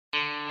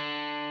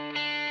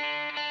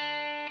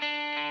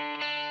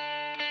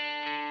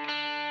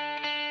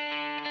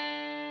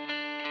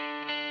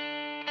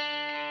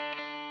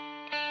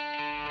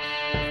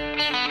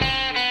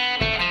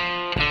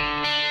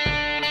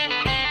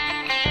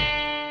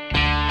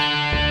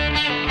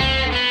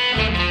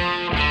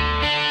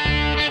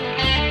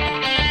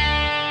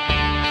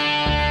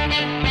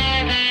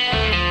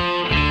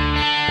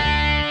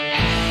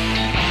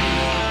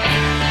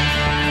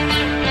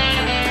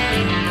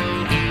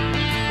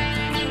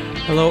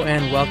Hello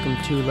and welcome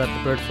to Let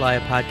the Bird Fly,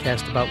 a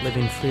podcast about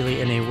living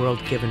freely in a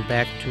world given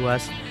back to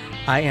us.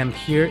 I am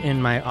here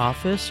in my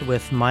office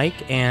with Mike,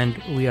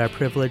 and we are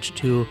privileged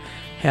to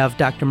have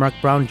Dr. Mark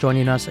Brown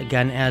joining us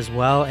again as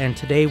well. And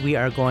today we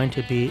are going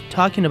to be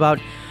talking about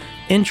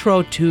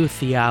Intro to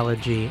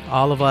Theology.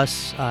 All of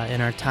us in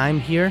our time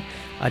here,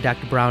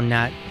 Dr. Brown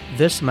not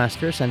this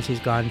semester since he's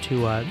gone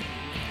to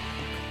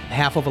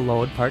half of a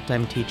load,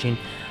 part-time teaching,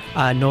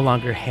 no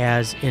longer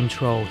has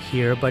intro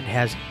here, but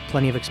has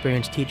plenty of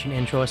experience teaching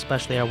intro,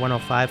 especially our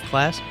 105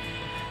 class.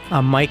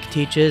 Mike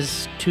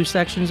teaches 2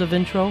 sections of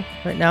intro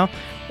right now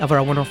of our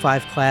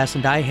 105 class,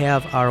 and I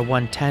have our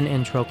 110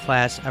 intro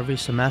class every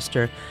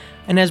semester.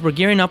 And as we're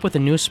gearing up with a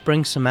new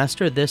spring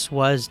semester, this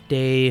was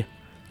day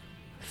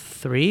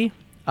 3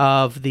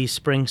 of the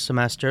spring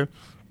semester.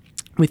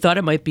 We thought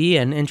it might be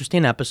an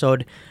interesting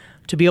episode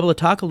to be able to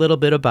talk a little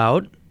bit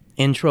about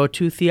Intro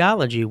to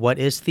Theology. What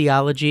is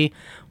theology?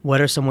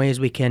 What are some ways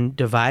we can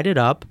divide it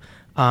up?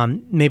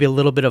 Maybe a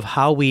little bit of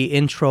how we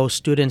intro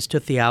students to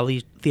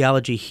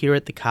theology here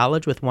at the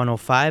college with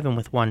 105 and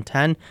with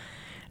 110.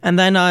 And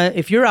then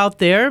if you're out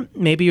there,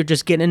 maybe you're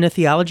just getting into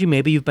theology,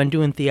 maybe you've been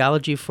doing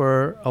theology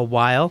for a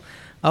while.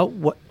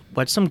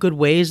 What's some good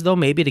ways, though,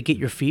 maybe to get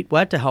your feet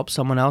wet, to help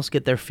someone else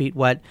get their feet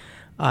wet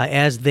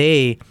as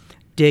they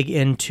dig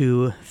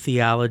into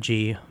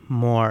theology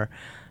more?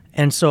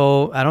 And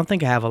so I don't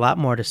think I have a lot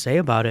more to say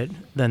about it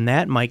than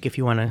that. Mike, if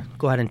you want to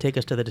go ahead and take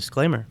us to the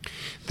disclaimer.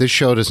 This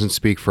show doesn't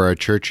speak for our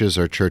churches,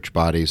 our church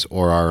bodies,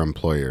 or our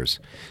employers.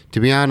 To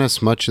be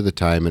honest, much of the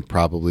time it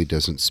probably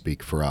doesn't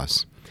speak for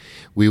us.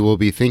 We will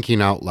be thinking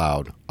out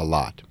loud a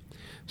lot.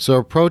 So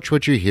approach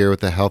what you hear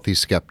with a healthy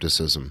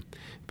skepticism.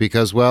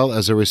 Because, well,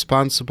 as a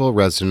responsible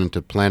resident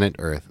of planet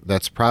Earth,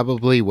 that's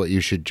probably what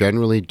you should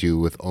generally do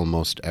with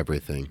almost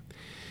everything.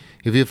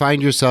 If you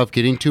find yourself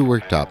getting too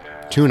worked up,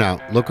 tune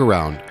out, look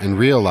around, and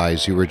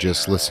realize you were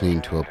just listening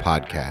to a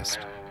podcast.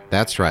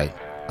 That's right,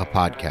 a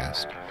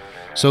podcast.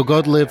 So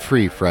go live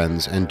free,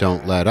 friends, and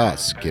don't let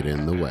us get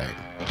in the way.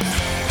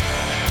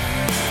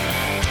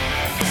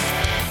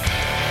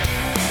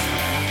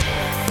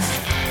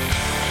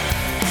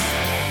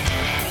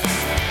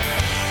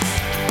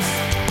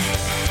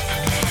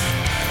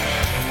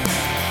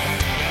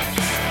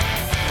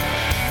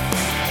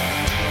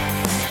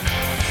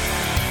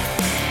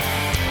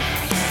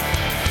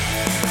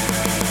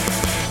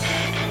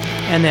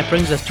 And that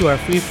brings us to our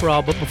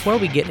free-for-all. But before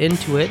we get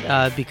into it,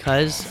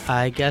 because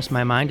I guess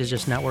my mind is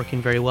just not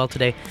working very well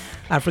today,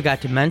 I forgot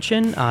to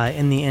mention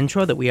in the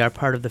intro that we are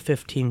part of the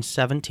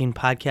 1517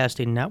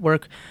 Podcasting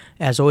Network.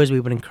 As always, we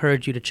would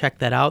encourage you to check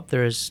that out.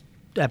 There's,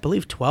 I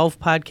believe, 12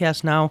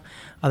 podcasts now.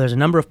 There's a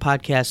number of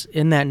podcasts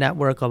in that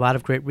network, a lot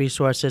of great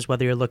resources,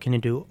 whether you're looking to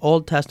do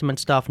Old Testament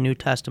stuff, New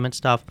Testament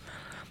stuff,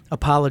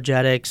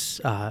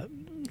 apologetics,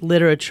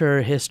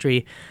 literature,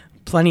 history.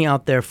 Plenty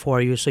out there for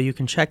you, so you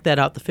can check that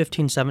out, the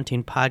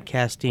 1517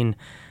 Podcasting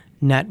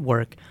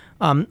Network.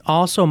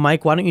 Also,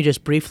 Mike, why don't you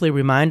just briefly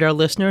remind our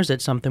listeners,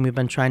 it's something we've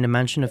been trying to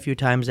mention a few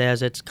times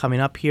as it's coming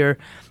up here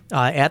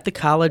at the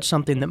college,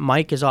 something that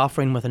Mike is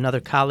offering with another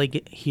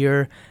colleague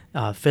here,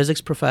 physics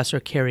professor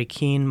Carrie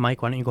Keene.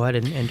 Mike, why don't you go ahead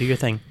and do your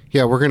thing?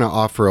 Yeah, we're going to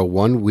offer a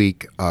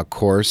 1-week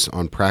course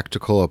on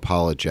practical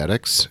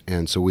apologetics.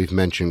 And so we've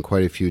mentioned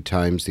quite a few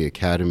times the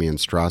Academy in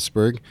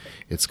Strasbourg.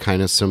 It's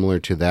kind of similar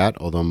to that,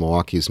 although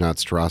Milwaukee's not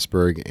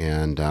Strasbourg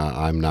and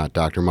I'm not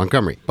Dr.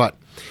 Montgomery. But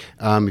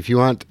if you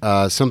want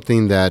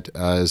something that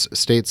is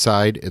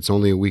stateside, it's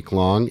only a week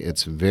long.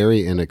 It's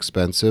very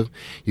inexpensive.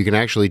 You can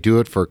actually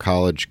do it for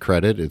college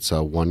credit. It's a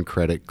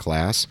 1-credit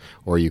class,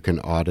 or you can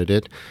audit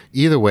it.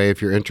 Either way,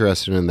 if you're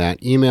interested in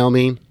that, email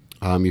me.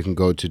 You can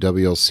go to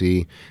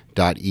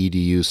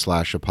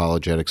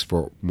wlc.edu/apologetics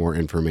for more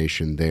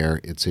information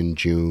there. It's in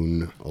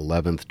June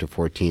 11th to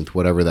 14th,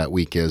 whatever that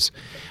week is,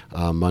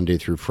 Monday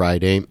through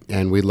Friday.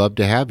 And we'd love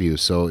to have you.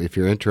 So if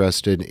you're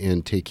interested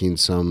in taking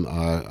some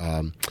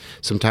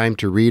time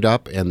to read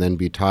up and then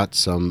be taught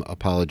some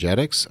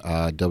apologetics,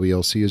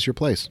 WLC is your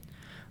place.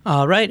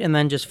 All right. And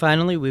then just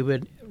finally, we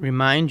would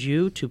remind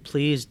you to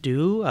please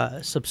do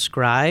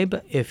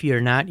subscribe if you're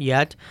not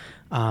yet.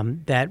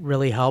 That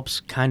really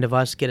helps kind of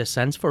us get a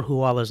sense for who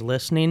all is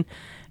listening.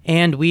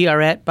 And we are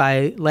at,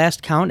 by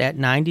last count, at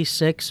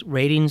 96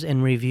 ratings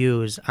and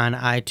reviews on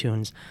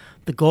iTunes.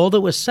 The goal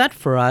that was set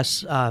for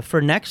us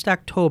for next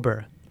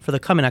October, for the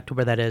coming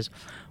October that is,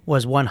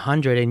 was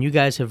 100. And you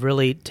guys have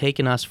really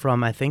taken us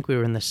from, I think we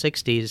were in the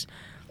 60s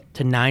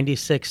to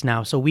 96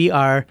 now. So we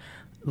are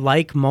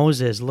like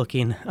Moses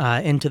looking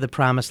into the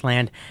promised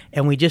land,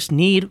 and we just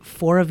need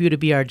 4 of you to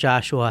be our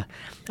Joshua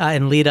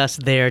and lead us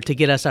there to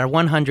get us our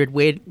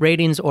 100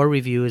 ratings or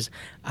reviews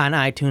on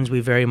iTunes. We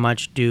very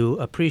much do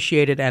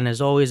appreciate it, and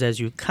as always, as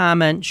you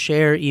comment,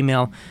 share,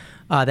 email,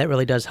 that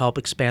really does help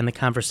expand the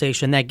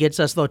conversation. That gets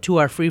us, though, to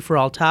our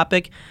free-for-all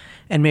topic,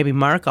 and maybe,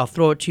 Mark, I'll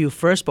throw it to you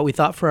first, but we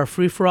thought for our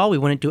free-for-all we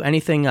wouldn't do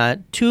anything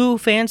too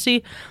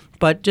fancy,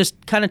 but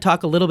just kind of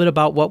talk a little bit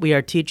about what we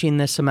are teaching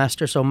this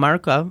semester. So,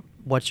 Mark,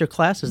 what's your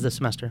classes this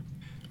semester?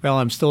 Well,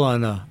 I'm still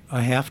on a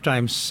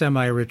half-time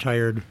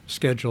semi-retired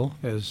schedule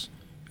as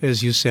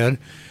as you said.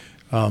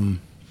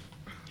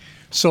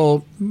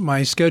 So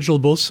my schedule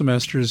both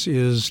semesters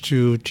is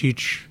to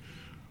teach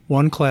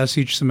one class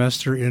each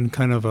semester in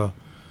kind of a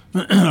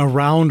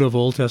round of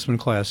Old Testament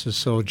classes.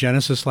 So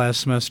Genesis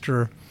last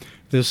semester.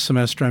 This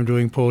semester I'm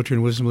doing poetry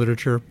and wisdom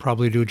literature.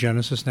 Probably do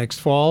Genesis next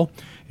fall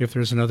if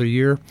there's another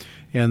year.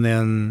 And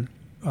then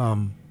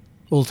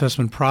Old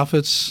Testament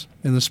prophets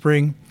in the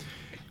spring.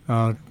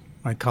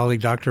 My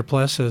colleague Dr.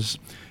 Pless has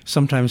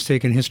sometimes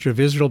taken History of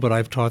Israel, but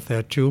I've taught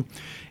that too.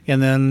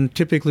 And then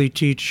typically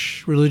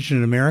teach religion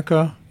in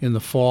America in the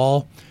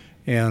fall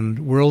and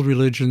world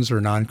religions or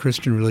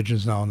non-Christian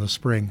religions now in the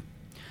spring.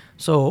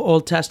 So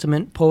Old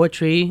Testament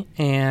poetry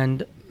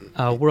and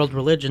world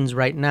religions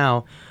right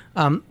now.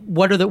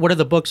 What are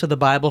the books of the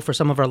Bible for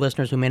some of our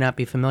listeners who may not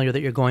be familiar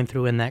that you're going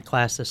through in that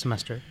class this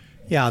semester?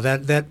 Yeah,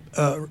 that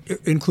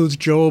includes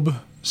Job,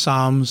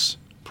 Psalms,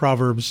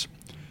 Proverbs,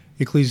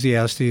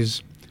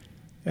 Ecclesiastes,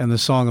 and the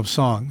Song of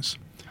Songs.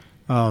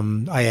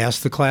 I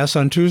asked the class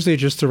on Tuesday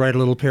just to write a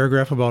little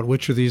paragraph about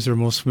which of these they're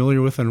most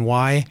familiar with and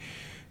why,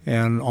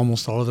 and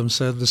almost all of them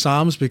said the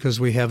Psalms because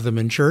we have them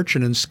in church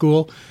and in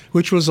school,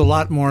 which was a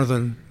lot more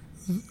than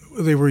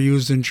they were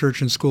used in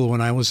church and school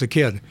when I was a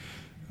kid.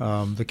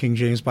 The King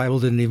James Bible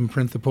didn't even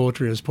print the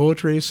poetry as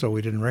poetry, so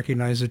we didn't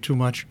recognize it too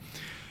much.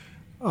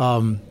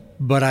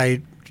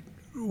 But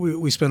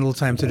we spent a little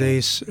time today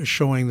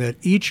showing that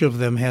each of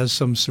them has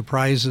some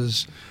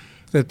surprises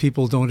that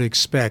people don't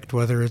expect,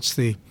 whether it's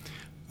the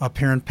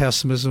apparent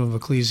pessimism of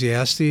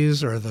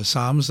Ecclesiastes or the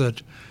Psalms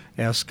that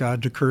ask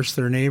God to curse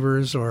their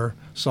neighbors, or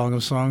Song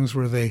of Songs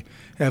where they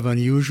have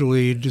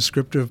unusually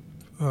descriptive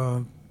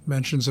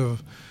mentions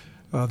of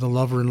the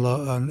lover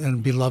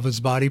and beloved's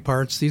body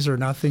parts. These are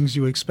not things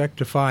you expect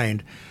to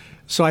find.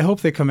 So I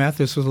hope they come at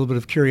this with a little bit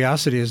of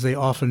curiosity, as they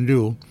often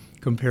do,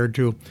 compared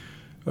to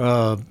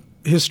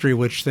history,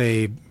 which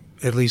they,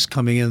 at least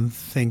coming in,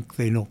 think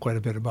they know quite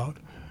a bit about.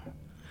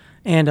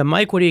 And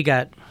Mike, what do you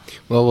got?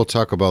 Well, we'll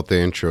talk about the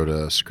intro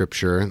to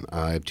Scripture.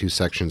 I have 2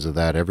 sections of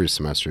that every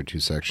semester, 2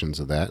 sections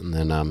of that. And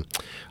then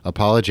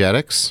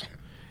apologetics,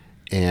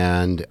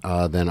 and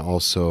then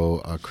also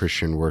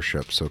Christian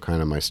worship, so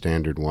kind of my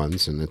standard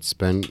ones. And it's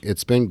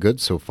been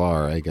good so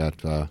far. I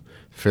got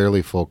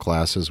fairly full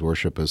classes.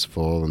 Worship is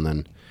full. And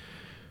then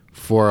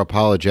for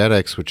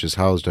apologetics, which is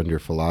housed under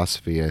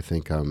philosophy, I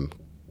think I'm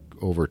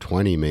over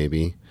 20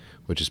 maybe,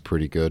 which is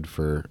pretty good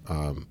for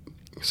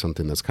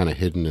something that's kind of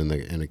hidden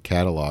in a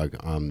catalog.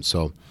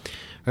 So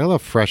I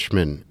love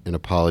freshmen in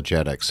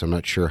apologetics. I'm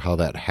not sure how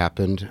that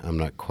happened. I'm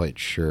not quite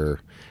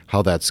sure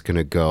how that's going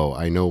to go.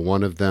 I know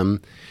one of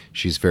them,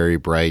 she's very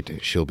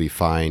bright. She'll be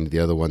fine. The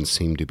other ones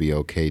seem to be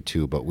okay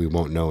too, but we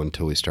won't know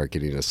until we start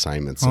getting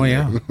assignments. Oh,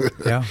 yeah.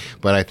 Yeah.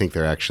 But I think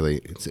they're actually,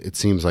 it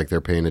seems like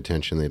they're paying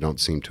attention. They don't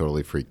seem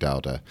totally freaked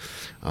out. They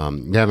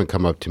haven't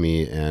come up to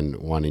me and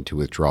wanting to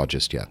withdraw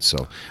just yet.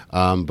 So,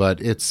 but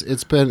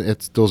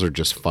those are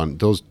just fun.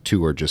 Those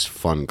 2 are just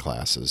fun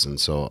classes. And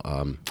so,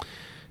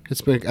 I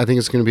think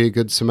it's going to be a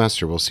good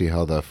semester. We'll see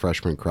how the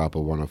freshman crop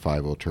of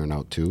 105 will turn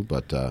out too.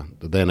 But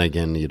then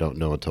again, you don't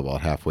know until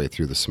about halfway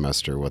through the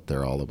semester what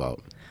they're all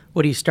about.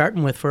 What are you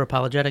starting with for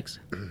apologetics?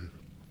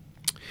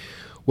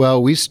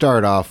 Well, we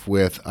start off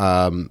with,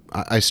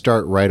 I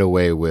start right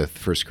away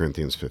with 1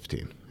 Corinthians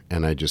 15.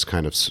 And I just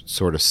kind of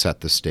sort of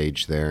set the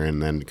stage there,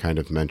 and then kind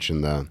of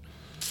mention the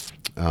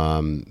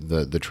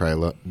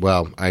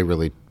well, I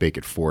really make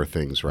it 4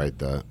 things, right?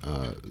 The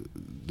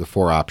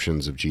 4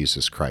 options of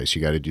Jesus Christ.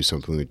 You got to do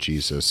something with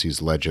Jesus.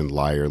 He's legend,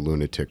 liar,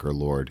 lunatic, or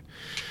Lord.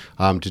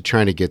 To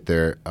try to get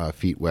their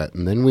feet wet,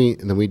 and then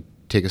we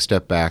take a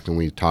step back and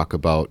we talk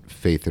about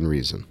faith and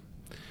reason,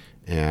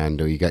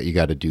 and you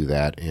got to do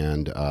that.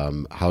 And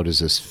how does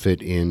this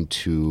fit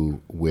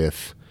into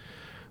with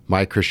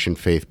my Christian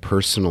faith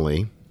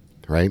personally?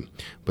 Right?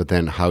 But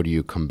then how do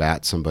you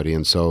combat somebody?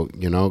 And so,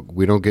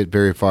 we don't get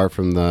very far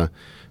from the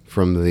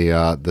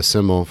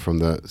symbol, from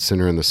the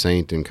sinner and the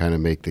saint, and kind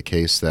of make the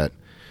case that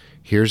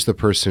here's the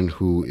person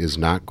who is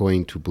not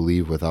going to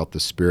believe without the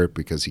Spirit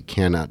because he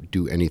cannot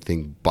do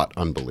anything but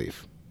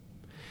unbelief.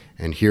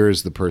 And here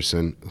is the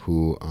person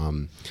who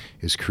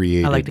is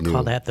created. I like to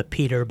call that the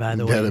Peter, by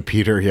the way. Yeah, the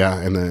Peter,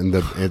 yeah, and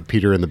the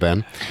Peter and the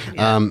Ben.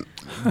 Yeah.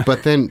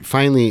 But then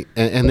finally,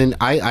 and then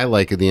I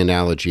like the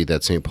analogy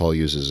that St. Paul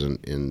uses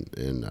in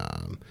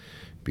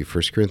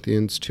 1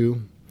 Corinthians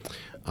 2,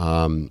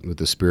 with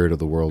the spirit of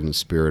the world and the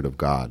spirit of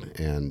God,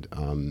 and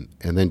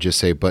then just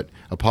say, but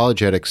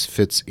apologetics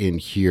fits in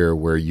here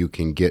where you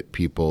can get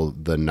people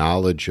the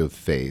knowledge of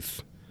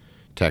faith,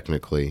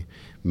 technically,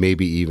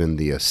 maybe even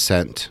the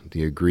assent,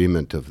 the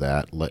agreement of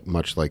that,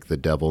 much like the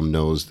devil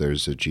knows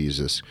there's a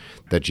Jesus,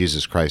 that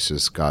Jesus Christ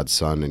is God's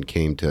Son and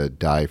came to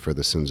die for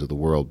the sins of the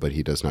world, but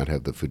he does not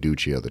have the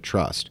fiducia, the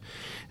trust.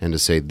 And to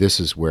say this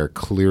is where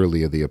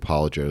clearly the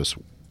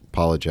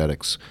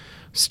apologetics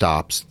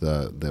stops,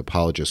 the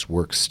apologist's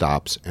work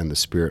stops, and the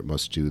Spirit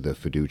must do the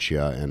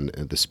fiducia, and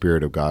the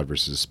Spirit of God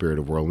versus the Spirit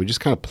of world. We just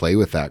kind of play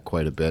with that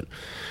quite a bit,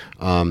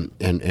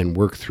 and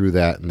work through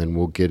that, and then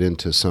we'll get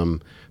into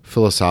some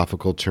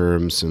philosophical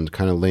terms and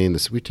kind of laying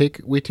this. We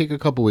take a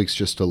couple weeks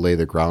just to lay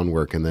the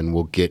groundwork, and then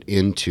we'll get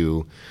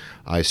into.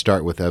 I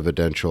start with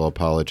evidential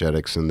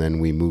apologetics, and then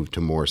we move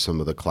to more some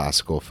of the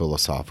classical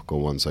philosophical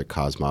ones like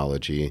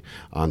cosmology,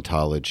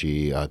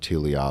 ontology,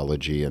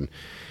 teleology, and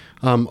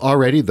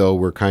already though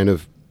we're kind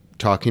of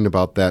talking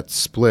about that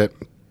split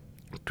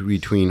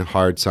between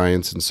hard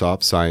science and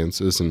soft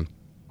sciences, and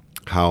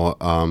how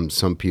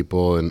some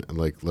people in,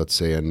 like, let's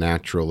say, a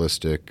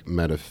naturalistic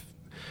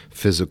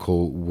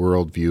metaphysical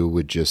worldview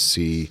would just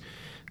see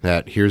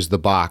that here's the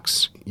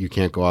box, you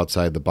can't go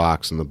outside the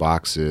box, and the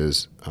box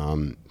is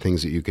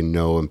things that you can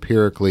know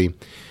empirically,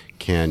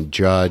 can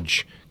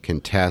judge, can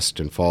test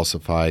and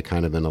falsify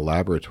kind of in a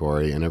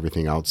laboratory, and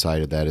everything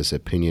outside of that is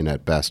opinion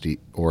at best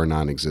or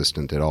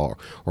non-existent at all,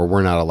 or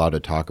we're not allowed to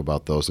talk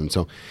about those. And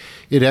so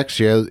it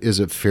actually is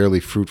a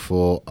fairly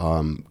fruitful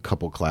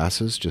couple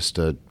classes just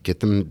to get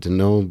them to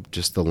know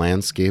just the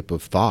landscape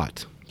of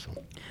thought.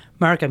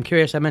 Mark, I'm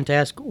curious, I meant to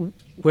ask,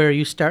 where are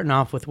you starting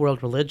off with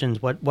world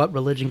religions? What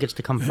religion gets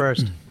to come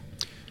first?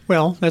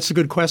 Well, that's a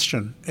good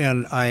question,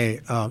 and I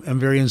am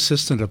very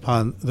insistent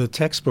upon the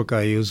textbook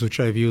I use, which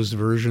I've used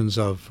versions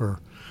of for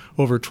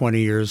over 20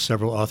 years.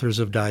 Several authors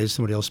have died,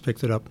 somebody else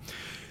picked it up.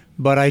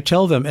 But I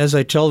tell them, as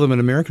I tell them in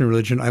American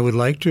religion, I would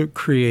like to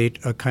create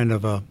a kind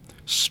of a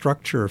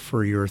structure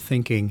for your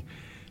thinking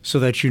so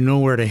that you know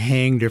where to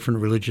hang different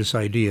religious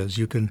ideas.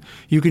 You can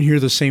hear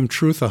the same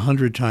truth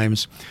 100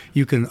 times.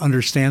 You can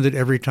understand it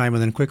every time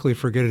and then quickly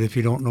forget it if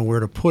you don't know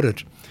where to put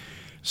it.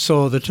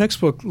 So the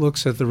textbook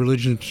looks at the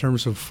religion in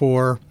terms of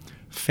 4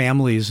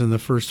 families, and the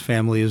first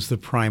family is the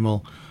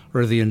primal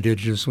or the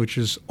indigenous, which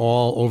is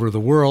all over the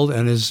world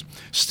and is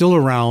still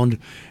around.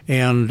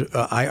 And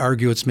I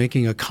argue it's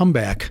making a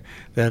comeback,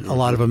 that a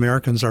lot of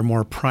Americans are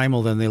more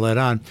primal than they let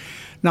on.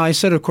 Now, I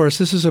said, of course,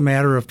 this is a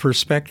matter of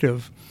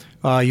perspective.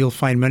 You'll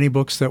find many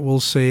books that will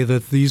say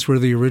that these were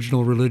the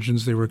original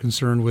religions. They were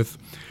concerned with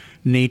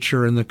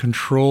nature and the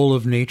control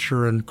of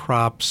nature and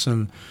crops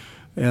and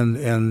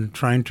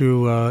trying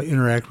to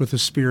interact with the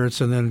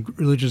spirits. And then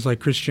religions like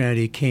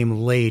Christianity came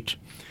late.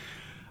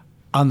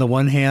 On the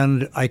one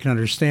hand, I can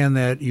understand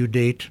that. You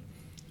date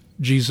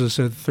Jesus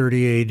at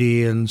 30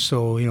 AD, and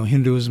so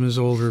Hinduism is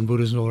older and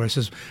Buddhism is older. I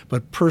says,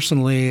 but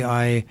personally,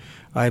 I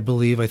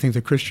think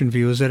the Christian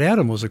view is that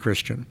Adam was a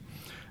Christian,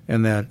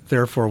 and that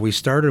therefore we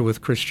started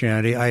with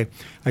Christianity. I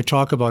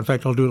talk about, in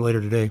fact, I'll do it later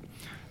today,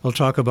 I'll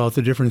talk about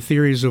the different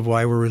theories of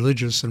why we're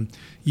religious, and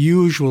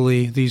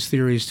usually these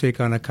theories take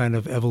on a kind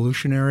of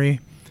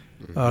evolutionary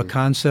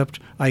concept.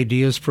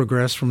 Ideas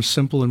progress from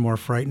simple and more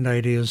frightened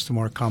ideas to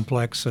more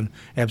complex and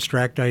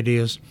abstract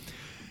ideas.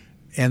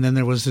 And then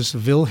there was this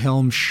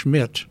Wilhelm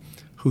Schmidt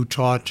who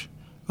taught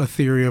a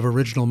theory of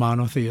original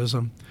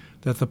monotheism,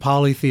 that the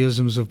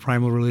polytheisms of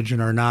primal religion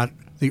are not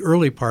the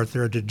early part,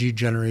 they're a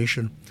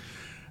degeneration.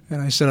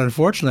 And I said,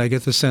 unfortunately, I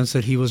get the sense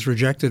that he was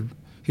rejected,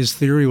 his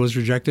theory was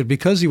rejected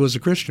because he was a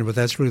Christian, but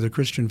that's really the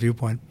Christian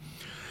viewpoint.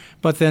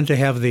 But then to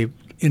have the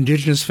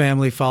indigenous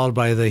family followed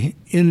by the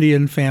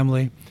Indian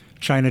family,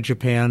 China,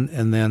 Japan,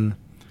 and then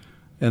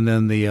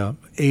the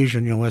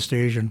Asian, West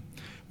Asian,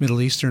 Middle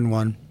Eastern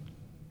one.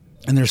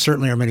 And there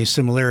certainly are many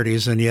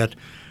similarities, and yet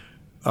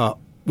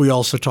we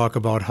also talk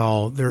about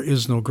how there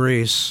is no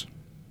grace,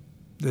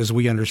 as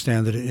we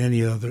understand it, in any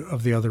of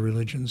the other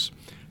religions.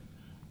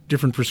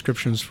 Different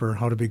prescriptions for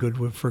how to be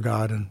good for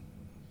God, and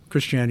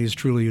Christianity is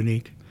truly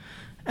unique.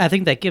 I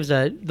think that gives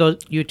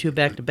you two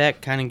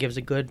back-to-back kind of gives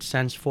a good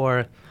sense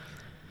for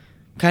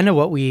kind of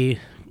what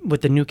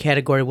with the new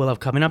category we'll have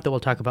coming up that we'll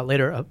talk about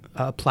later,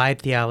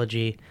 applied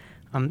theology,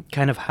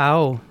 kind of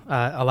how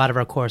a lot of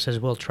our courses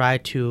will try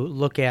to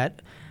look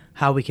at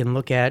how we can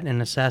look at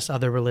and assess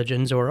other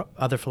religions or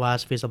other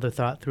philosophies, other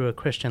thought through a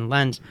Christian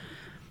lens.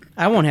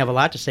 I won't have a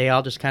lot to say.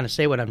 I'll just kind of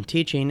say what I'm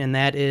teaching, and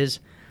that is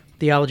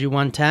Theology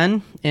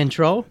 110,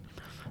 Intro,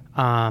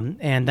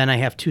 and then I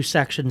have 2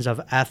 sections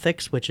of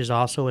ethics, which is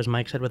also, as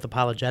Mike said, with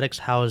apologetics,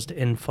 housed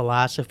in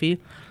philosophy.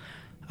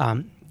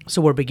 So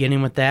we're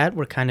beginning with that.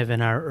 We're kind of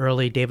in our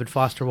early David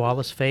Foster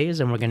Wallace phase,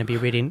 and we're going to be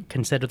reading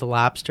Consider the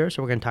Lobster.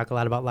 So we're going to talk a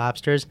lot about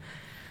lobsters.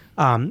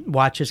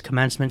 Watch his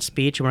commencement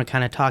speech, and we're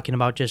kind of talking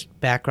about just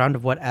background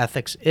of what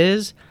ethics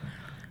is.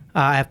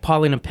 I have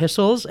Pauline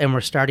epistles, and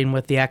we're starting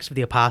with the Acts of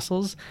the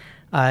Apostles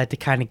to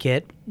kind of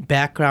get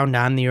background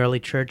on the early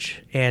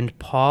church and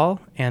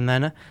Paul. And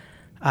then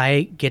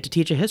I get to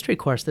teach a history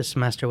course this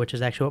semester, which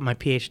is actually what my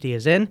PhD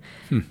is in.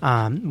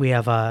 We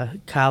have a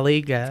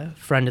colleague, a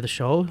friend of the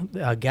show,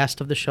 a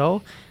guest of the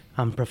show,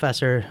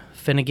 Professor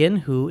Finnegan,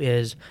 who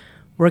is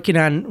working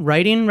on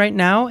writing right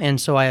now. And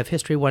so I have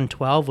History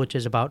 112, which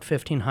is about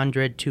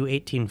 1500 to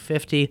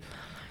 1850.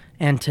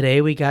 And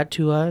today we got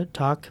to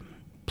talk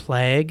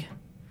plague,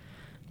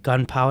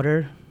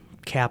 gunpowder,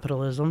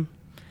 capitalism,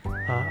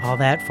 all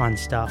that fun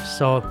stuff.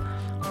 So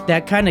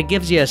that kind of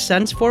gives you a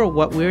sense for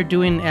what we're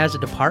doing as a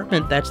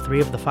department. That's 3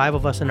 of the 5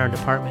 of us in our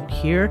department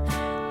here,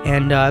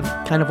 and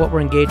kind of what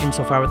we're engaging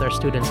so far with our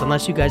students.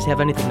 Unless you guys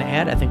have anything to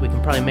add, I think we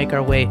can probably make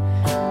our way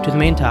to the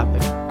main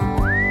topic.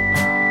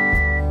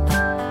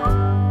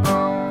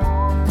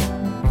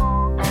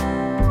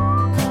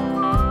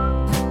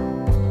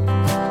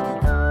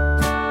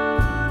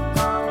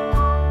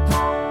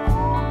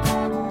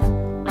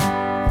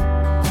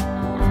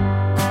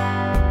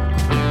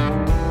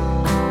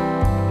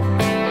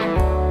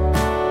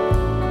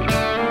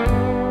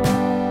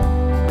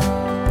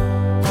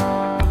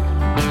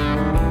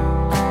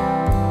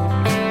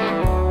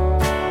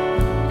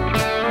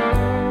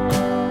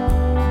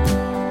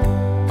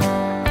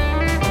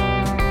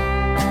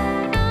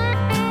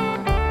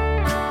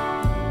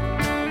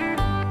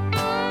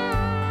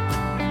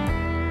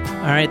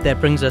 All right,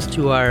 that brings us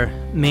to our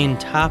main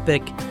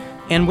topic,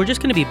 and we're just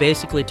going to be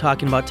basically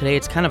talking about today.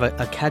 It's kind of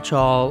a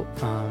catch-all,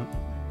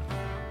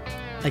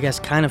 I guess,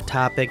 kind of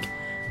topic,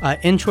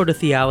 intro to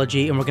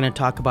theology, and we're going to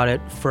talk about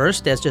it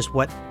first as just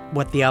what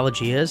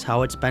theology is,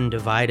 how it's been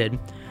divided.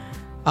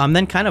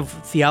 Then kind of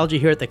theology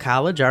here at the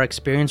college, our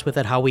experience with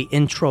it, how we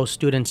intro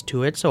students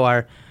to it. So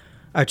our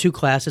 2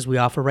 classes we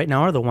offer right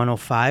now are the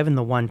 105 and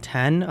the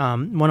 110.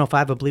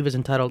 105, I believe, is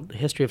entitled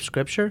History of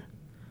Scripture.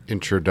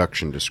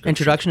 Introduction to Scripture.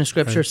 Introduction to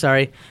Scripture, right.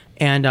 Sorry.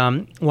 And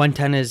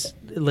 110 is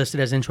listed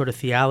as Intro to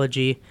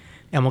Theology,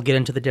 and we'll get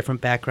into the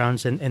different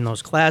backgrounds in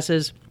those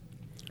classes.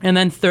 And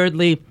then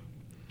thirdly,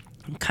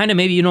 kind of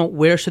maybe,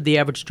 where should the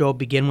average Joe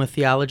begin with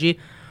theology?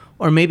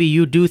 Or maybe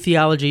you do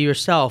theology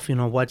yourself,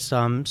 what's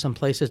some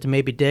places to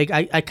maybe dig.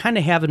 I kind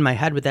of have in my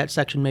head with that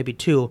section maybe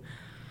 2.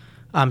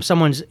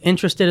 Someone's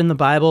interested in the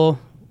Bible,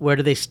 where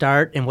do they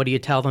start, and what do you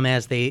tell them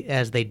as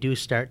they do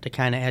start to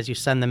kind of, as you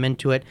send them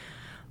into it?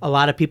 A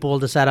lot of people will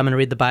decide, I'm going to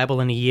read the Bible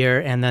in a year,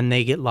 and then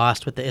they get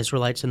lost with the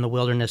Israelites in the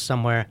wilderness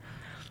somewhere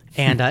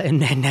and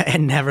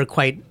never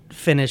quite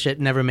finish it,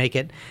 never make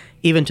it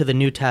even to the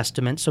New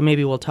Testament. So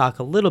maybe we'll talk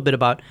a little bit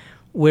about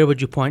where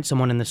would you point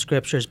someone in the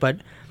Scriptures.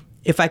 But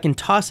if I can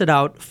toss it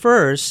out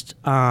first,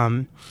 I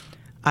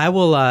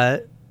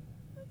will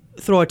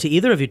throw it to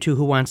either of you 2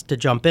 who wants to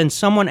jump in.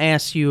 Someone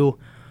asks you,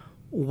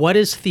 what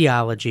is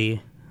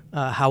theology?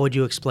 How would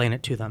you explain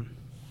it to them?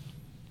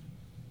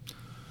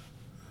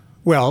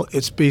 Well,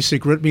 its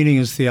basic root meaning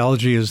is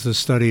theology is the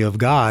study of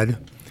God,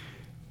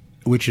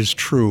 which is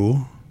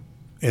true,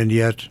 and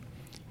yet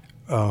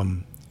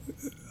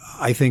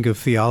I think of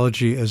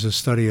theology as a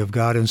study of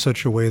God in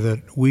such a way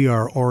that we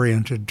are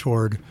oriented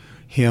toward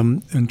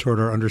Him and toward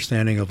our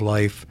understanding of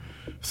life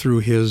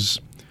through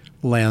His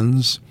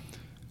lens.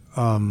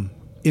 In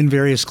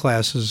various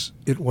classes,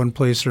 at one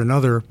place or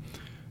another,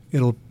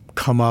 it'll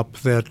come up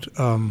that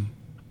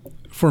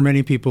for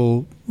many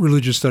people,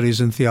 religious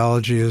studies and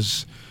theology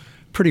is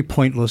pretty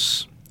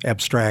pointless,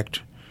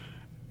 abstract,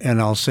 and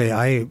I'll say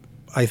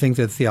I think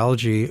that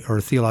theology or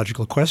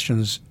theological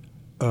questions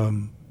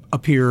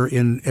appear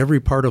in every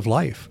part of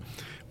life.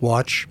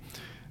 Watch,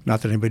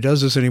 not that anybody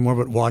does this anymore,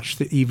 but watch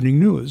the evening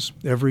news.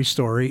 Every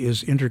story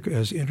is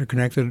has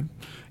interconnected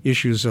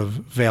issues of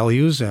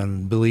values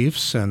and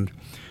beliefs, and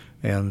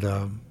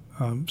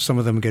some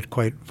of them get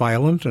quite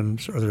violent,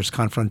 or there's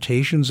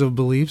confrontations of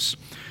beliefs.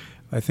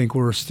 I think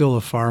we're still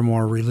a far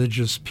more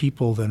religious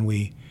people than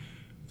we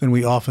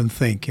often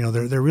think.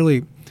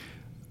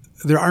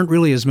 There aren't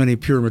really as many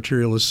pure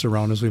materialists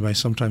around as we might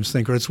sometimes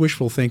think, or it's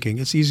wishful thinking.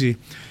 It's easy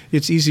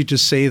to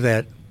say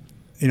that,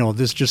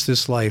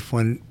 this life,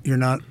 when you're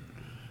not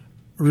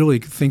really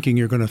thinking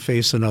you're going to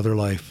face another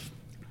life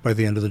by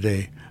the end of the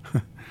day.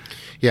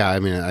 Yeah,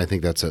 I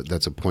think that's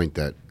a point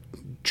that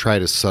try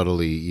to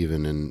subtly,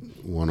 even in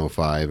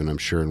 105 and I'm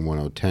sure in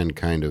 110,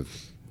 kind of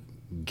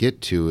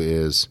get to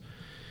is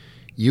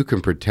you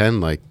can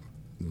pretend like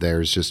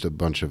there's just a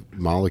bunch of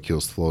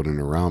molecules floating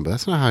around, but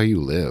that's not how you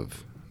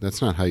live.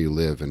 That's not how you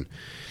live. And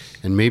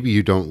maybe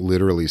you don't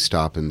literally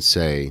stop and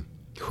say,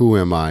 who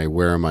am I?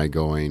 Where am I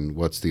going?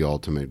 What's the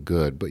ultimate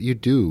good? But you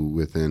do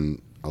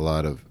within a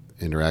lot of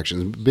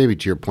interactions. Maybe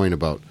to your point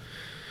about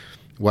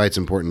why it's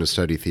important to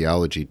study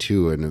theology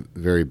too, in a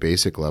very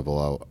basic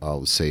level,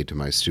 I'll say to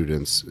my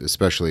students,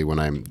 especially when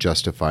I'm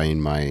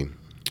justifying my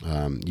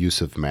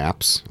use of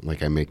maps,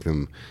 like I make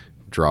them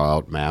draw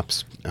out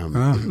maps.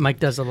 Mike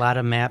does a lot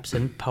of maps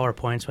and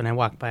PowerPoints. When I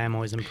walk by, I'm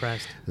always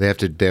impressed. They have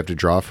to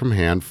draw from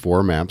hand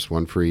 4 maps,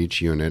 1 for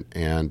each unit,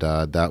 and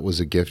that was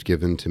a gift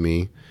given to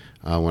me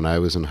when I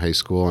was in high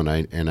school, and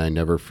I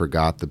never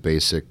forgot the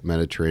basic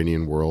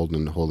Mediterranean world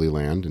and Holy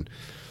Land.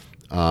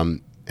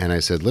 And I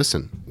said,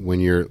 listen, when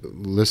you're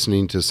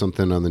listening to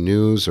something on the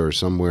news or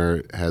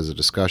somewhere has a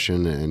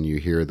discussion and you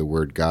hear the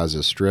word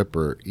Gaza Strip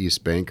or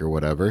East Bank or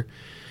whatever,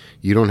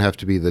 you don't have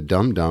to be the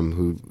dum-dum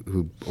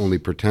who only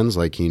pretends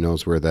like he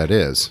knows where that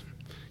is.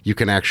 You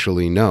can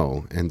actually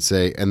know and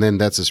say, and then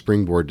that's a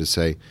springboard to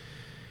say,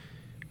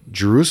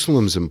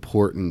 Jerusalem's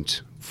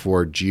important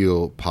for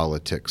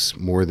geopolitics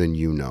more than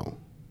you know.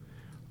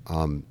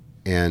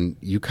 And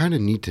you kind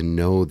of need to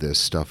know this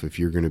stuff if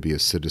you're going to be a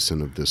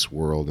citizen of this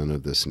world and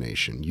of this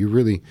nation. You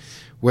really,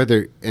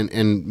 whether,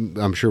 and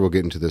I'm sure we'll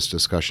get into this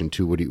discussion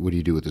too, what do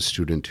you do with a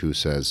student who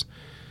says,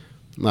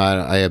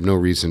 I have no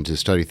reason to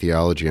study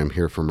theology, I'm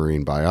here for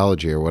marine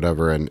biology or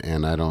whatever,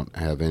 and I don't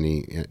have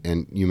any,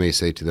 and you may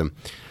say to them,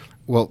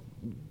 well,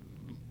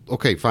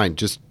 okay, fine,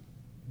 just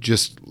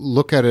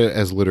look at it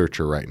as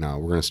literature right now.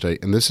 We're going to study,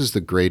 and this is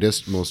the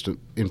greatest, most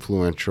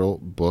influential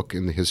book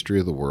in the history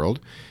of the world,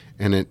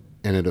 and it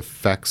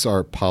affects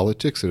our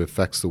politics, it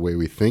affects the way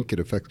we think, it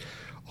affects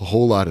a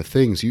whole lot of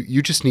things.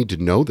 You just need to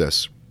know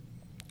this.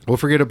 Well,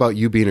 forget about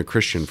you being a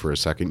Christian for a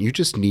second. You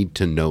just need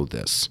to know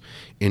this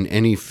in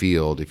any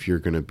field if you're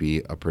going to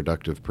be a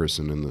productive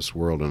person in this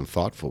world and a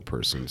thoughtful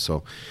person.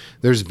 So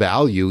there's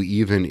value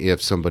even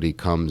if somebody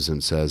comes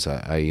and says,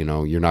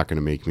 you're not going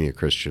to make me a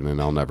Christian and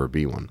I'll never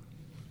be one.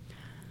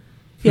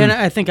 Yeah, and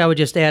I think I would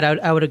just add,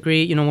 I would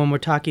agree, when we're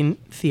talking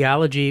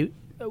theology,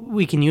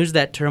 we can use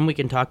that term. We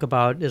can talk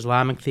about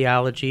Islamic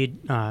theology,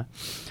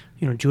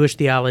 Jewish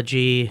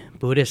theology,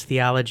 Buddhist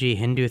theology,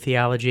 Hindu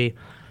theology.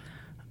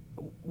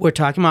 We're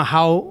talking about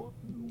how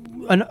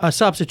a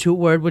substitute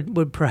word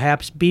would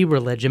perhaps be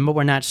religion, but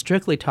we're not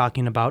strictly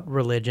talking about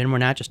religion. We're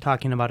not just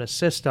talking about a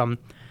system,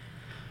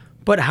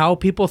 but how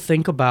people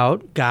think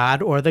about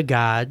God or the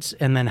gods,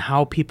 and then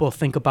how people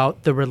think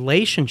about the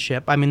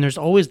relationship. I mean, there's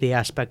always the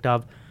aspect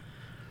of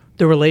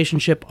the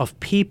relationship of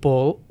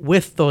people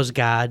with those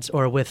gods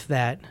or with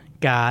that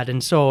God.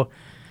 And so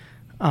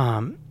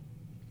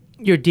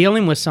you're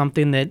dealing with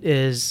something that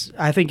is,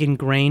 I think,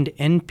 ingrained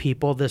in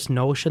people, this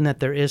notion that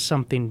there is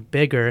something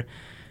bigger.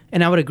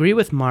 And I would agree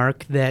with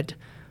Mark that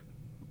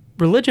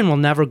religion will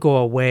never go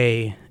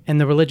away and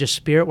the religious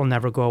spirit will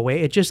never go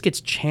away. It just gets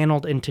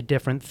channeled into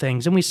different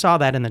things. And we saw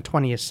that in the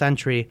 20th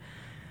century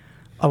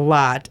a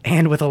lot,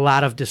 and with a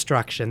lot of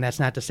destruction. That's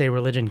not to say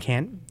religion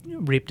can't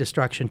reap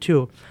destruction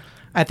too.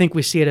 I think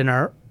we see it in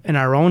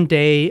our own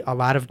day, a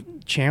lot of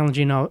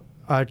channeling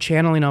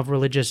of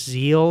religious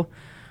zeal,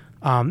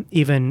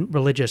 even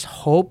religious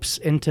hopes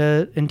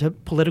into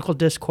political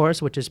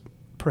discourse, which is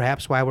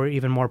perhaps why we're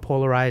even more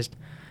polarized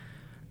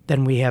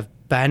than we have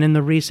been in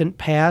the recent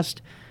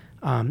past.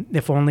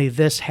 If only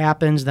this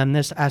happens, then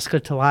this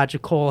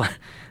eschatological,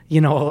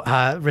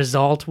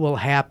 result will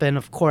happen.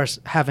 Of course,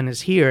 heaven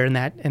is here in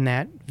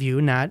that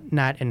view, not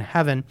in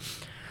heaven.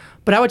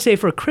 But I would say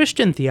for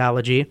Christian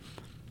theology,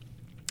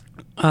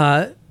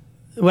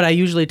 what I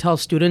usually tell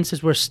students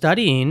is we're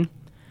studying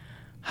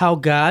how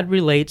God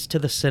relates to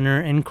the sinner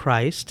in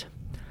Christ.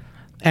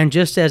 And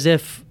just as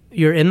if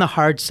you're in the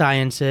hard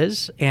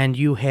sciences and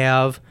you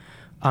have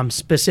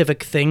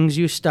specific things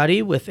you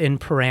study within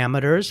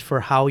parameters for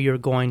how you're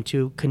going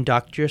to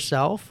conduct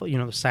yourself,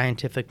 the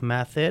scientific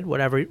method,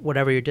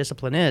 whatever your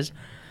discipline is,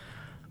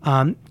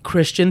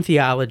 Christian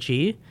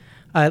theology,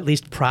 at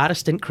least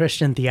Protestant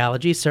Christian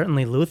theology,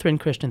 certainly Lutheran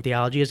Christian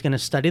theology, is going to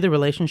study the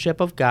relationship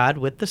of God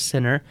with the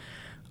sinner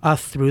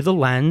through the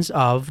lens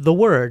of the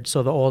Word,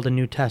 so the Old and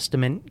New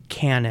Testament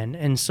canon.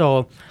 And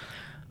so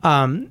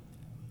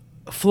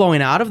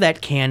flowing out of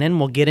that canon,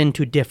 we'll get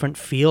into different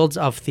fields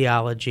of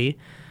theology,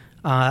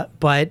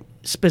 but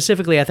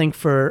specifically I think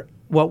for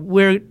what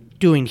we're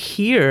doing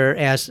here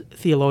as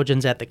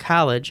theologians at the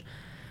college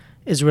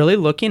is really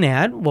looking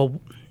at,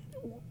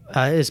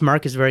 as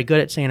Mark is very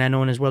good at saying, I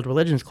know in his world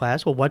religions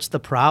class, what's the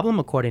problem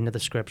according to the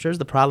Scriptures?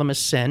 The problem is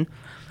sin.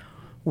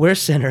 We're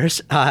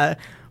sinners.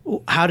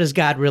 How does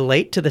God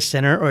relate to the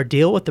sinner or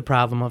deal with the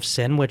problem of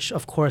sin, which,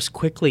 of course,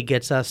 quickly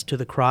gets us to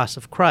the cross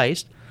of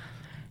Christ?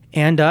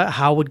 And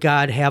how would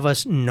God have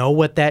us know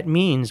what that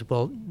means?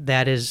 Well,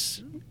 that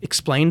is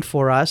explained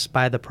for us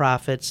by the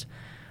prophets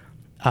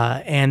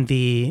and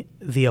the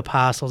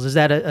apostles. Is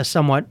that a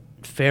somewhat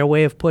fair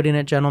way of putting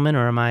it, gentlemen,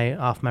 or am I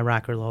off my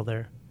rocker a little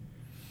there?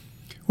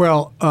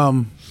 Well,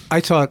 I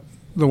taught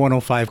the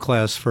 105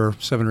 class for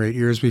 7 or 8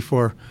 years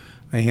before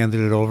I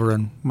handed it over,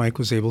 and Mike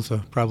was able to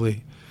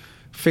probably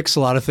fix a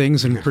lot of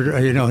things and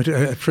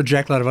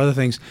project a lot of other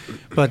things.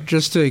 But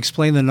just to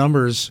explain the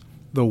numbers,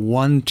 the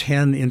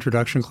 110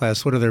 introduction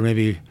class, what are there,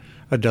 maybe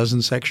a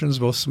dozen sections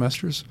both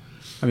semesters?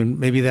 I mean,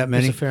 maybe that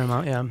many. It's a fair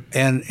amount, yeah.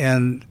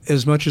 And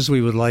as much as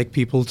we would like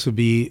people to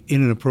be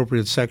in an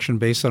appropriate section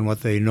based on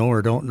what they know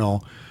or don't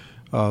know,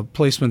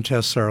 placement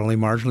tests are only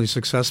marginally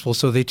successful.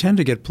 So they tend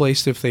to get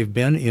placed if they've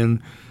been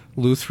in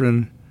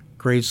Lutheran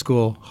grade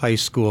school, high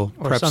school,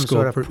 or prep some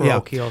school. sort of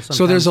parochial.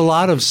 So there's a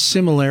lot of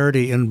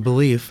similarity in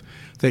belief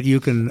that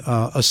you can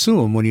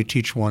assume when you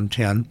teach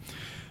 110,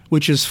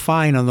 which is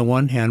fine on the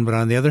one hand, but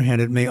on the other hand,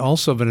 it may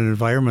also have been an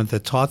environment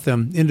that taught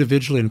them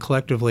individually and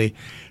collectively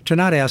to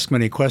not ask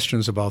many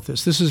questions about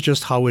this. This is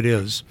just how it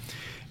is.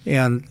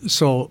 And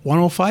so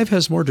 105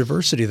 has more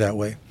diversity that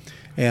way.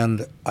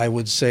 And I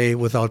would say,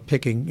 without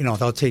taking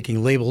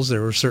labels,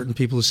 there were certain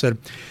people who said,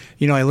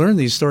 I learned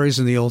these stories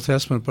in the Old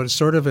Testament, but it's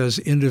sort of as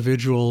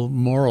individual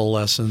moral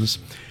lessons,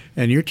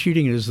 and you're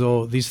treating it as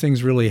though these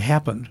things really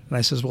happened. And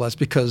I says, well, that's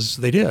because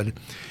they did.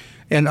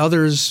 And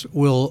others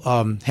will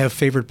have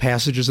favorite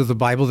passages of the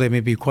Bible. They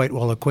may be quite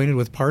well acquainted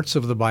with parts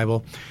of the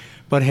Bible,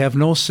 but have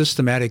no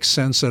systematic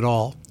sense at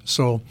all.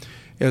 So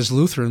as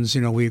Lutherans,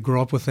 we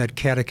grow up with that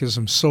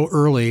catechism so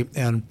early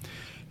and,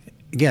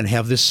 again,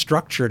 have this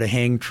structure to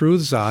hang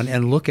truths on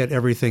and look at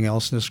everything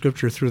else in the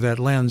Scripture through that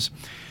lens.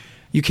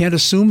 You can't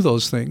assume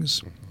those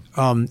things.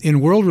 In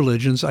world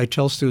religions, I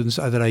tell students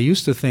that I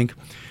used to think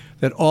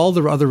that all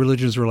the other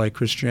religions were like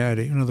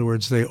Christianity. In other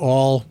words, they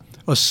all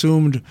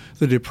assumed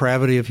the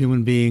depravity of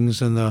human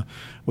beings, and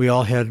we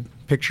all had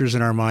pictures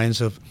in our minds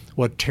of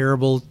what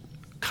terrible,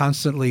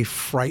 constantly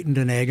frightened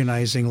and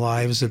agonizing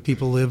lives that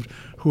people lived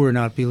who are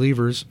not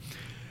believers,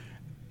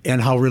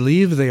 and how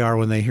relieved they are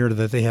when they hear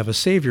that they have a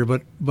Savior.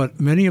 But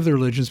many of the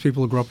religions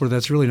people grow up with,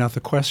 that's really not the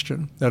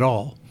question at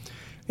all.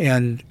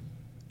 And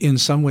in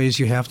some ways,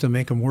 you have to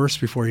make them worse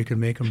before you can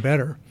make them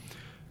better.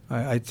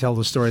 I tell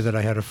the story that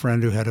I had a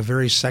friend who had a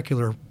very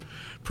secular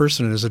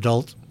person in his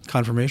adult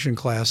confirmation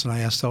class, and I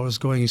asked how it was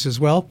going. He says,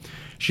 well,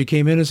 she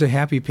came in as a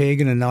happy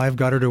pagan, and now I've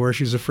got her to where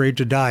she's afraid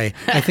to die.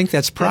 I think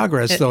that's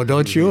progress, though,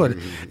 don't you?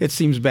 It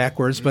seems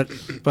backwards, but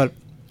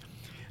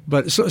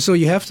so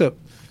you have to.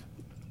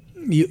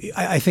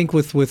 I think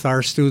with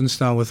our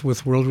students now,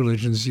 with world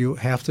religions, you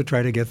have to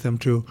try to get them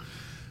to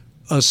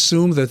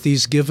assume that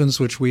these givens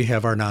which we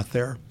have are not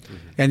there.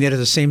 And yet at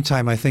the same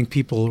time, I think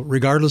people,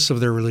 regardless of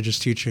their religious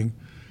teaching,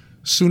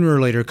 sooner or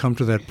later come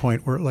to that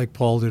point where, like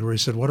Paul did, where he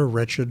said, what a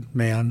wretched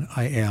man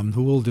I am.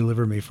 Who will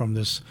deliver me from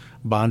this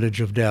bondage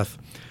of death?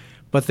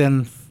 But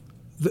then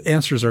the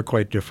answers are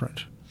quite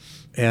different.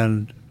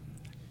 And,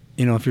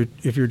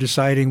 if you're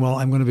deciding, well,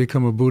 I'm going to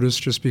become a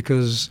Buddhist just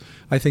because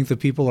I think the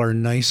people are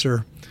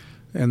nicer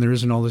and there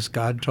isn't all this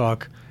God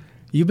talk,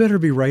 you better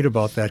be right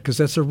about that, because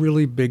that's a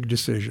really big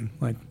decision.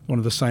 Like one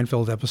of the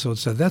Seinfeld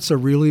episodes said, that's a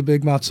really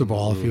big matzo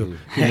ball if you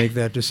make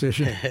that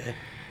decision.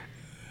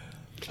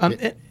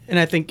 And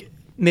I think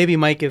maybe,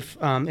 Mike, if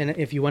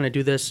you want to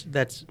do this,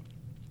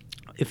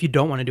 if you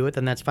don't want to do it,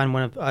 then that's fine.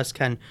 One of us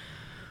can.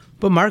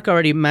 But Mark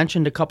already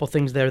mentioned a couple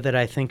things there that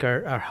I think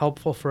are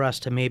helpful for us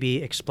to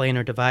maybe explain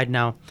or define.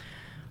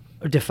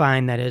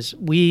 That is,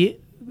 we,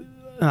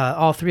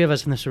 all three of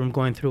us in this room,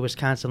 going through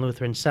Wisconsin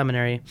Lutheran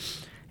Seminary,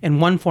 in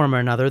one form or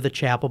another, the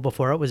chapel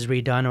before it was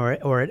redone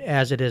or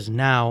as it is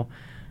now,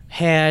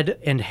 had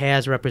and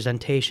has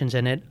representations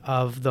in it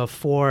of the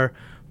four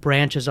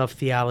branches of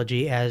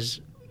theology as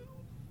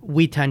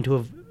we tend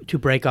to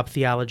break up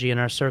theology in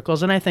our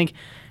circles. And I think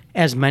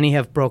as many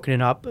have broken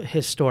it up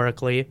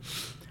historically,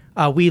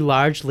 we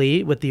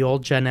largely, with the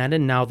old Gen Ed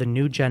and now the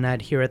new Gen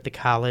Ed here at the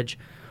college,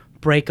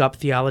 break up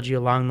theology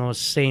along those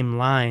same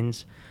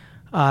lines.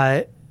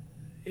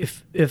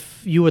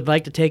 If you would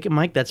like to take it,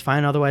 Mike, that's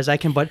fine. Otherwise, I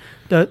can. But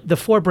the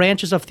four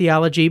branches of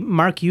theology,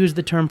 Mark used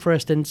the term, for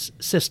instance,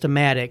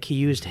 systematic. He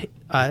used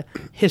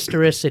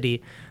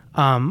historicity.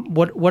 How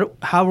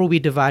are we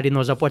dividing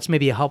those up? What's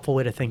maybe a helpful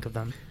way to think of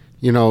them?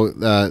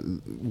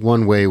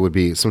 One way would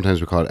be, sometimes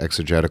we call it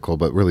exegetical,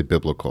 but really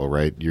biblical,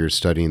 right? You're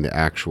studying the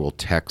actual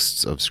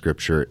texts of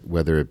Scripture,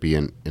 whether it be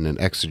in an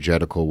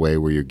exegetical way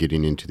where you're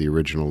getting into the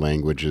original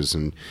languages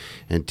and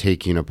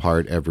taking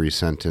apart every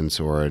sentence,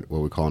 or what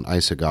we call an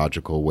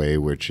isagogical way,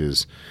 which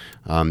is,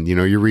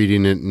 you're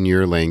reading it in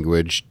your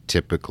language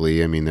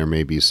typically. I mean, there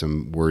may be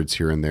some words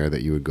here and there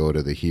that you would go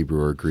to the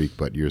Hebrew or Greek,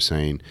 but you're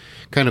saying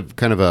kind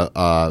of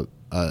a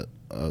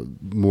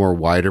more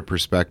wider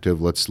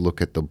perspective. Let's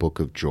look at the book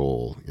of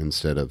Joel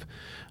instead of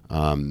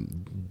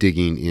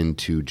digging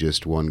into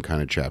just one kind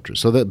of chapter.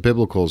 So that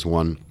biblical is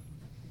one.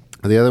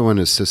 The other one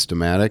is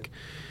systematic.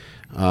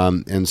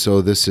 And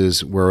so this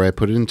is where I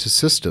put it into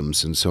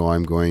systems. And so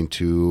I'm going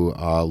to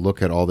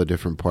look at all the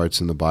different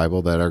parts in the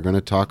Bible that are going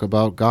to talk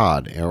about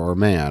God or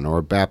man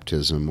or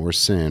baptism or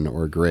sin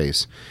or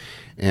grace.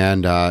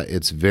 And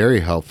it's very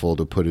helpful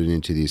to put it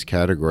into these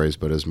categories.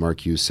 But as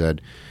Mark Hughes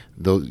said,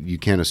 you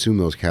can't assume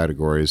those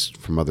categories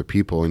from other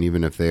people, and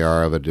even if they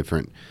are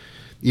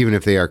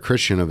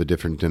Christian of a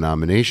different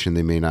denomination,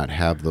 they may not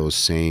have those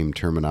same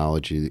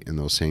terminology and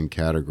those same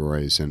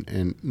categories.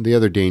 And the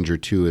other danger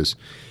too is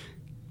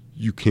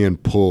you can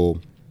pull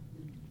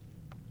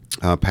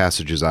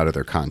passages out of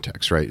their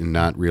context, right, and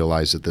not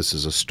realize that this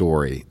is a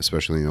story,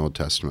 especially in the Old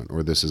Testament,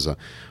 or this is a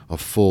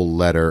full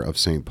letter of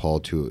St.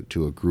 Paul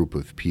to a group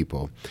of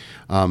people.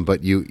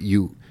 But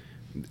you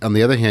on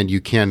the other hand, you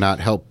cannot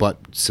help but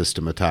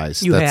systematize.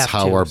 That's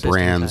how our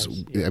brands.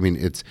 Yeah. I mean,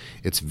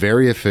 it's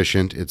very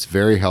efficient. It's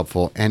very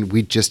helpful, and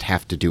we just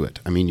have to do it.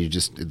 I mean,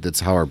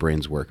 that's how our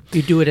brains work.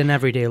 You do it in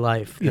everyday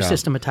life. You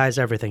systematize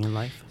everything in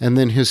life. And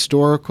then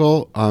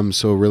historical.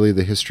 So really,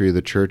 the history of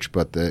the church,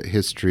 but the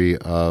history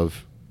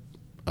of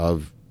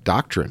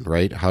doctrine,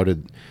 right? How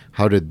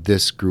did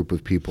this group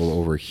of people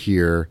over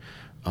here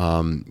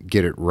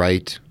get it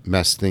right,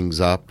 mess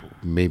things up?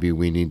 Maybe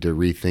we need to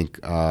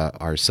rethink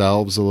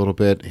ourselves a little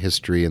bit,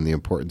 history and the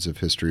importance of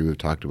history. We've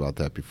talked about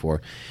that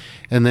before.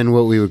 And then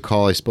what we would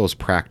call, I suppose,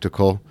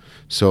 practical.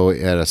 So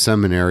at a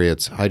seminary,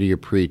 it's how do you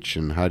preach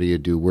and how do you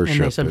do worship?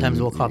 And they sometimes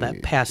will call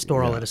that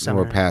pastoral at a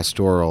seminary. Or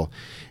pastoral.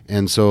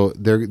 And so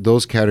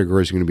those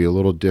categories are going to be a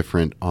little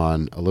different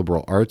on a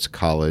liberal arts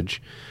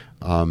college.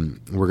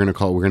 we're going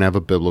to have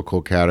a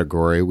biblical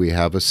category. We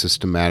have a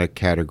systematic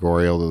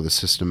category, although the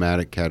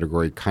systematic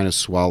category kind of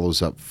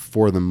swallows up,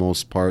 for the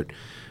most part,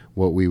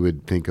 what we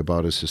would think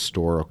about as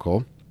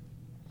historical.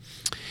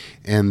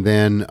 And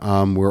then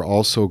we're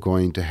also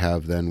going to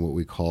have then what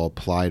we call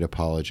applied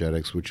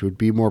apologetics, which would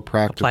be more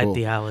practical.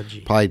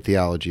 Applied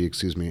theology,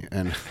 excuse me.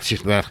 And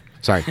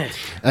sorry.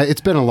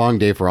 It's been a long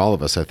day for all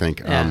of us, I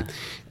think. Yeah.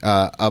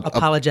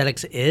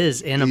 Apologetics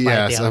is in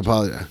applied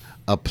theology. Yes,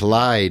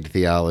 applied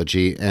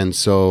theology. And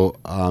so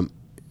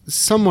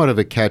somewhat of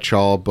a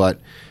catch-all, but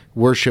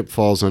worship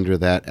falls under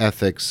that.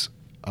 Ethics,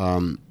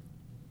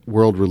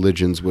 world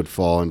religions would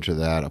fall into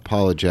that.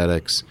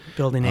 Apologetics,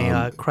 building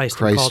a Christ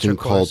and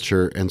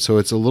culture. And so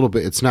it's a little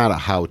bit, it's not a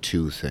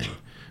how-to thing,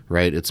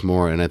 right? It's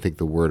more, and I think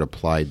the word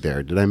applied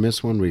there. Did I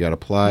miss one? We got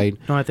applied.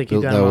 No, I think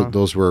you got them.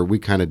 Those were, we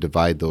kind of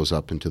divide those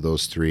up into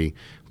those three,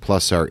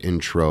 plus our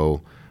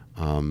intro,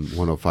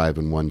 105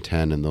 and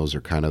 110, and those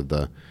are kind of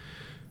the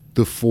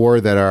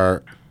four that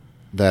are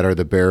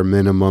the bare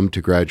minimum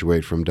to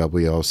graduate from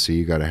WLC.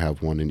 You got to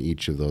have one in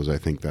each of those. I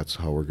think that's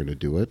how we're going to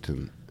do it.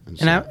 And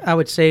I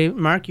would say,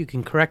 Mark, you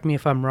can correct me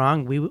if I'm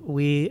wrong.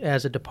 We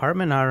as a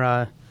department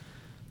are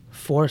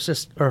four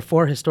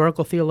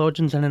historical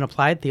theologians and an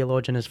applied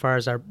theologian as far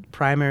as our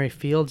primary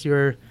fields.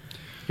 Your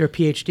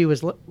PhD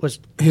was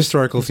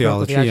historical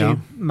theology. Yeah.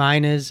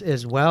 Mine is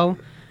as well.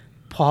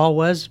 Paul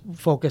was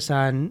focused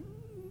on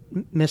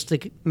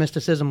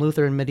mysticism,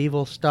 Lutheran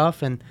medieval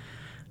stuff, and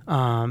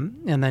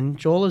then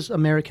Joel is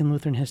American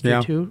Lutheran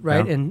history too,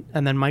 right? Yeah.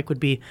 And then Mike would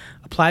be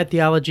applied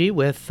theology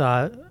with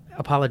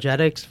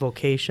apologetics,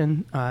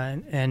 vocation,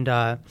 and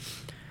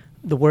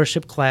the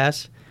worship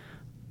class.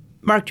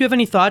 Mark, do you have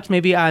any thoughts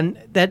maybe on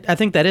that? I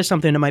think that is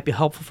something that might be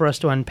helpful for us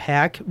to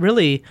unpack.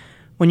 Really,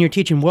 when you're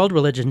teaching world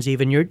religions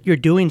even, you're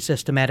doing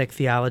systematic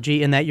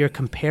theology in that you're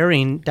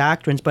comparing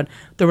doctrines, but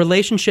the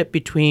relationship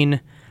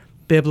between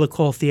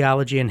biblical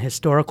theology and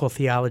historical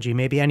theology,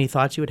 maybe any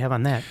thoughts you would have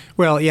on that?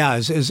 Well, yeah,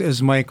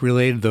 as Mike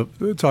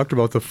talked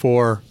about the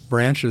four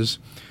branches,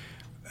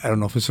 I don't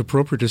know if it's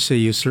appropriate to say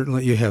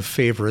you have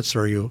favorites,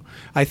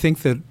 I think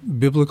that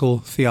biblical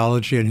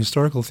theology and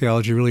historical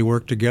theology really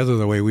work together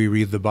the way we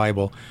read the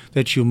Bible,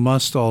 that you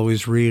must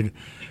always read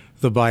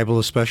the Bible,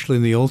 especially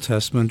in the Old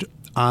Testament,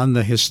 on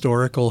the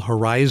historical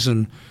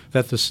horizon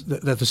that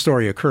the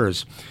story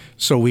occurs.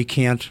 So we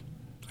can't,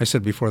 I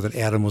said before that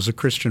Adam was a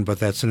Christian, but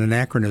that's an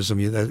anachronism.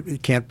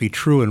 It can't be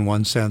true in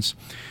one sense.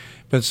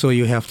 But so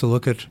you have to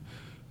look at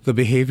the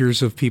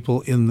behaviors of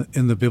people in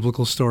the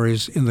biblical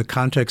stories in the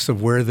context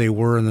of where they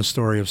were in the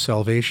story of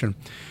salvation.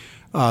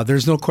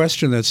 There's no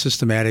question that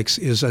systematics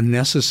is a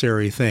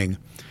necessary thing.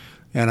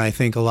 And I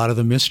think a lot of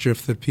the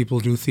mischief that people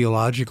do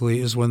theologically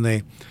is when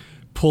they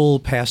pull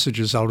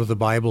passages out of the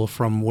Bible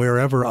from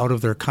wherever out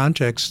of their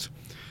context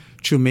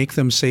to make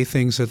them say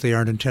things that they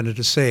aren't intended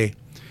to say.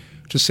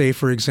 To say,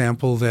 for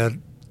example, that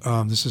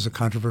this is a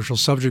controversial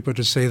subject, but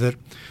to say that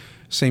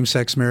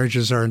same-sex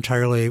marriages are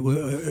entirely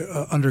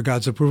under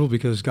God's approval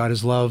because God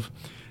is love,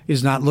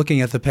 is not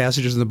looking at the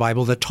passages in the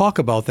Bible that talk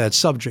about that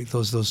subject,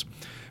 those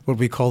what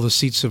we call the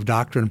seats of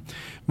doctrine.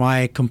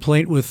 My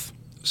complaint with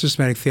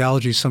systematic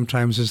theology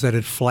sometimes is that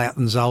it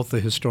flattens out the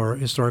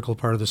historical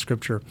part of the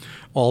Scripture.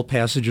 All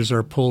passages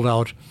are pulled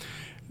out,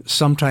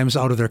 sometimes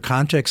out of their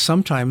context.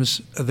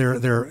 Sometimes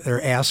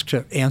they're asked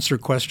to answer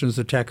questions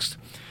the text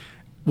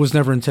was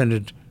never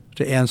intended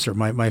to answer.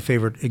 My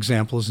favorite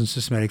example is in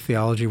systematic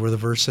theology where the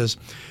verse says,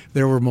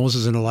 there were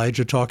Moses and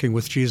Elijah talking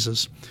with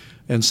Jesus.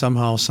 And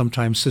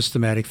sometimes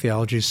systematic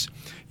theology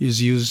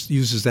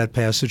uses that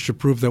passage to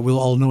prove that we'll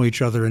all know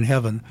each other in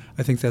heaven.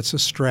 I think that's a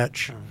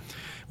stretch.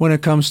 When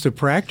it comes to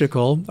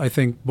practical, I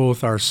think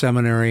both our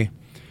seminary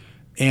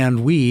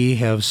and we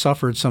have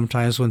suffered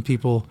sometimes when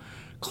people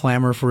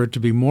clamor for it to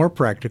be more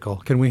practical.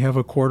 Can we have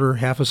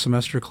half a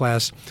semester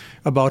class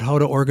about how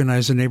to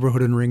organize a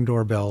neighborhood and ring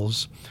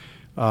doorbells?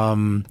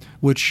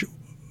 Which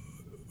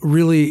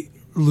really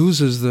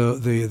loses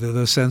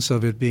the sense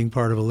of it being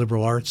part of a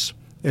liberal arts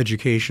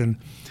education.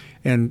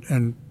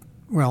 And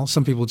well,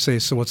 some people would say,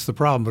 so what's the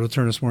problem? But it'll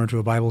turn us more into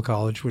a Bible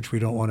college, which we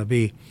don't want to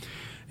be.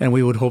 And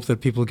we would hope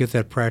that people get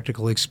that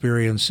practical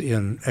experience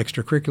in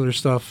extracurricular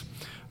stuff,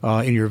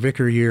 in your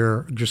vicar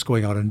year, just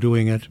going out and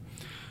doing it.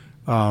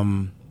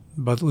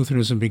 But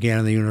Lutheranism began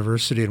in the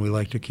university, and we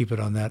like to keep it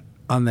on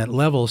that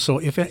level. So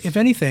if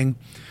anything,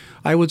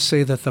 I would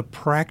say that the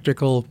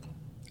practical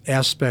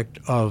aspect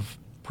of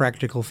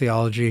practical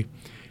theology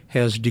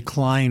has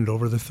declined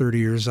over the 30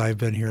 years I've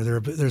been here.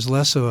 There's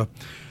less of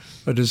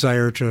a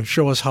desire to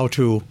show us how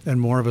to,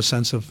 and more of a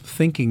sense of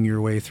thinking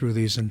your way through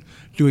these and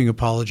doing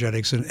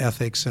apologetics and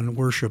ethics and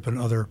worship and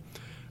other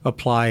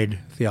applied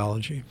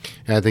theology.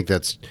 And I think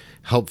that's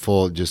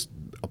helpful. Just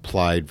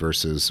applied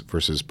versus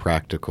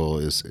practical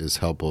is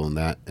helpful in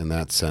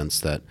that sense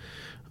that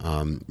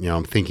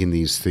I'm thinking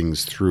these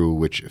things through,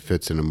 which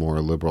fits in a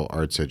more liberal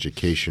arts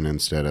education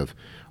instead of,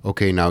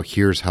 okay, now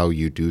here's how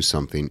you do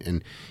something.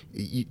 And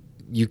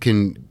you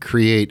can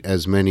create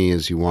as many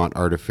as you want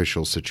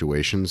artificial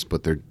situations,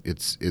 but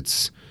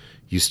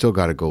you still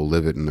got to go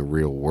live it in the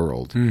real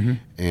world.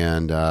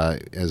 And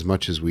as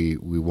much as we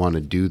want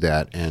to do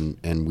that,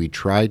 and we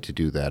try to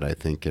do that, I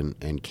think,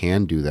 and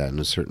can do that in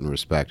a certain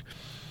respect.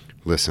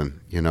 Listen,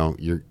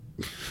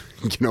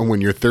 when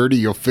you're 30,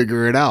 you'll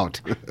figure it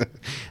out.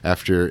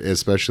 After,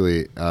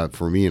 especially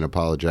for me in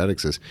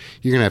apologetics, is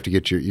you're gonna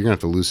have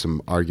to lose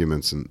some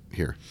arguments in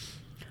here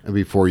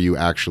before you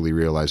actually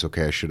realize,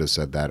 okay, I should have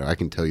said that. Or I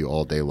can tell you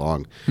all day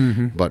long,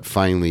 but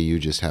finally, you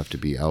just have to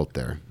be out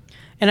there.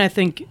 And I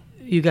think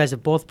you guys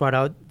have both brought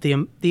out the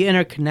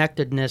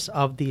interconnectedness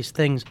of these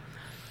things.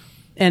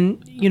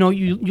 And you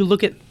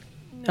look at.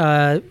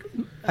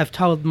 I've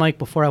told Mike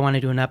before I want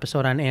to do an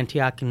episode on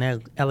Antioch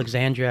and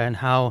Alexandria and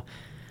how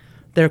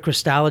their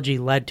Christology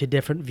led to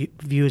different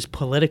views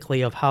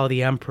politically of how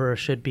the emperor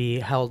should be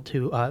held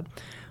to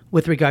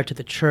with regard to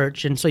the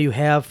church. And so you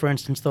have, for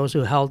instance, those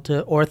who held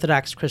to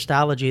Orthodox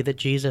Christology that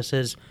Jesus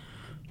is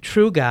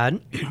true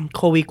God,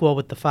 co-equal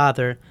with the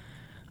Father,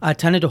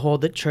 tended to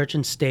hold that church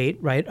and state,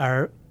 right,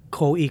 are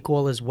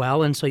co-equal as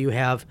well. And so you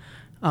have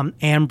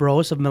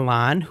Ambrose of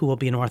Milan, who will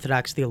be an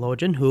Orthodox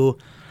theologian, who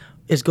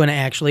is going to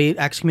actually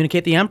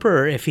excommunicate the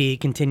emperor if he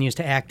continues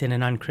to act in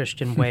an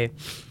unchristian way.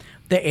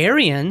 The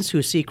Arians,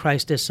 who see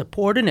Christ as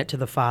subordinate to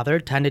the Father,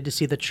 tended to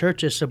see the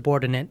church as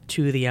subordinate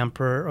to the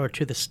emperor or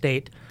to the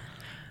state.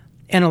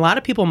 And a lot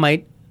of people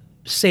might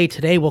say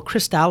today, well,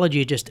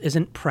 Christology just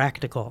isn't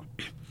practical.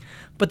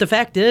 But the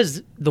fact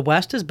is, the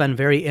West has been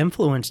very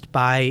influenced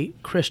by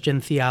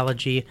Christian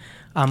theology.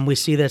 We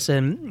see this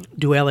in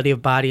duality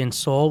of body and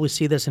soul. We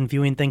see this in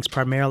viewing things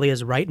primarily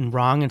as right and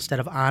wrong instead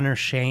of honor,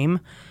 shame,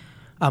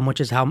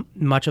 which is how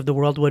much of the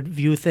world would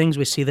view things.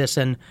 We see this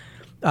in,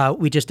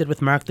 we just did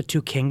with Mark, the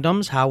two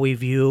kingdoms, how we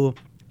view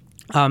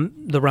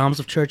the realms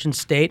of church and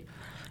state.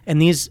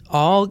 And these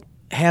all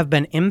have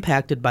been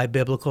impacted by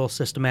biblical,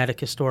 systematic,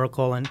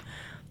 historical, and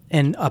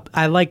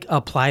I like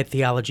applied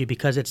theology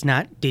because it's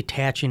not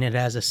detaching it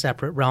as a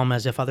separate realm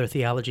as if other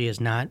theology is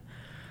not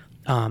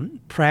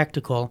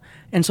practical.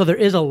 And so there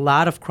is a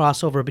lot of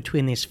crossover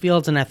between these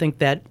fields, and I think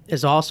that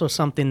is also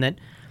something that,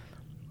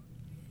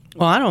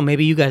 well, I don't know,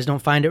 maybe you guys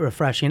don't find it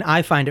refreshing.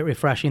 I find it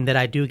refreshing that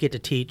I do get to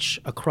teach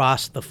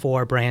across the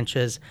four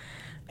branches,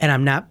 and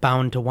I'm not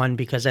bound to one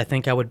because I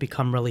think I would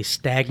become really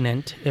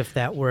stagnant if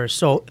that were.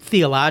 So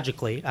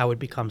theologically, I would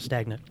become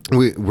stagnant.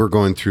 We're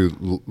going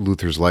through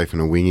Luther's life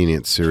in a Winging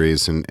It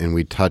series, and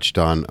we touched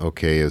on,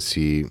 okay, is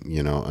he,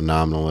 a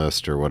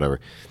nominalist or whatever?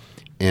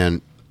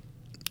 And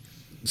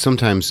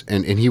sometimes,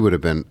 and he would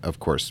have been, of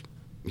course,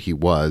 he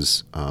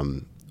was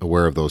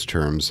aware of those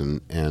terms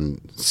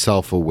and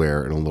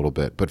self-aware in a little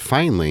bit. But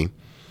finally,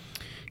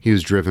 he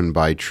was driven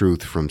by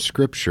truth from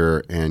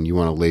Scripture, and you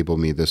want to label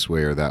me this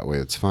way or that way,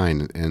 it's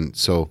fine. And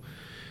so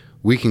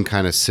we can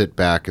kind of sit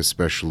back,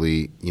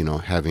 especially,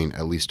 having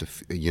at least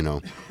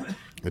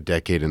a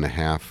decade and a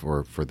half,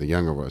 or for the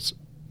younger of us,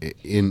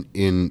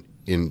 in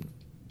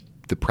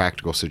the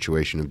practical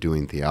situation of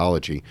doing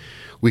theology,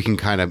 we can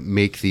kind of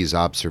make these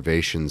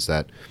observations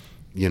that,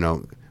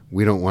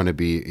 we don't want to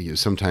be,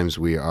 sometimes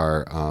we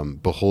are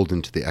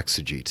beholden to the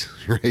exegete,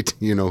 right?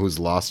 Who's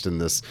lost in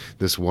this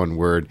one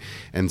word.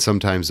 And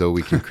sometimes, though,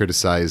 we can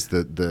criticize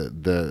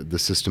the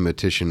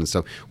systematician and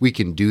stuff. We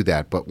can do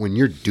that. But when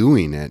you're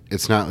doing it,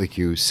 it's not like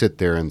you sit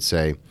there and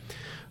say,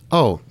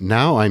 oh,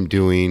 now I'm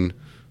doing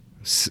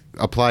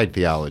applied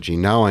theology.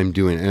 Now I'm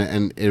doing,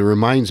 and it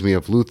reminds me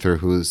of Luther,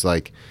 who is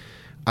like,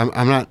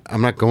 I'm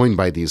not going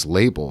by these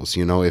labels.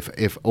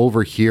 If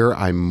over here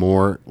I'm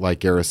more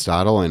like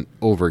Aristotle and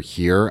over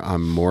here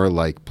I'm more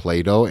like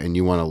Plato, and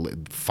you want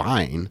to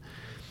fine,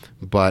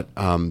 but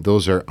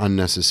those are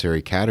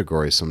unnecessary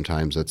categories.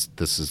 Sometimes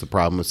this is the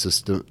problem with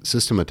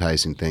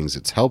systematizing things.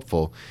 It's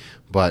helpful,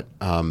 but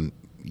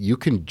you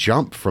can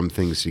jump from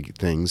things to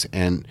things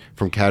and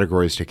from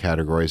categories to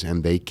categories,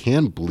 and they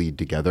can bleed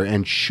together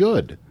and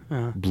should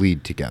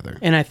bleed together.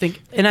 And I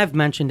think, and I've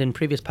mentioned in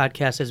previous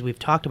podcasts as we've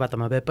talked about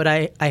them a bit, but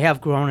I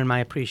have grown in my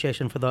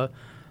appreciation for the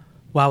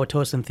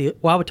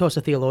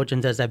Wauwatosa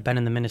theologians as I've been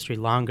in the ministry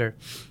longer.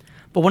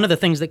 But one of the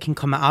things that can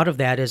come out of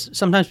that is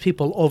sometimes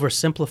people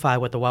oversimplify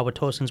what the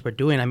Wauwatosans were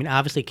doing. I mean,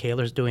 obviously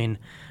Kaler's doing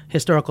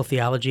historical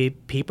theology.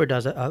 Pieper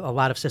does a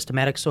lot of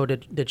systematic, so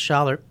did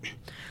Schaller.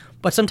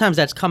 But sometimes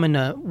that's coming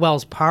to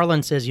Wells'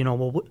 parlance as,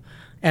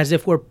 as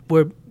if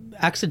we're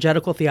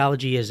exegetical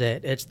theology is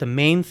it. It's the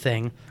main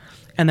thing.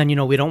 And then,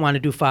 we don't want to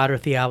do fodder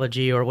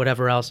theology or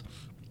whatever else.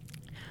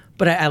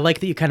 But I like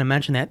that you kind of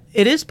mentioned that.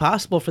 It is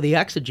possible for the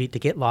exegete to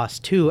get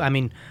lost, too. I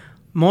mean,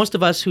 most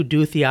of us who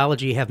do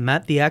theology have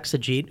met the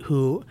exegete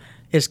who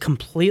is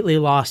completely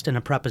lost in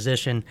a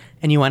preposition,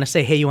 and you want to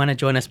say, hey, you want to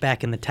join us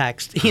back in the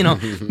text.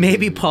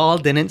 Maybe Paul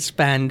didn't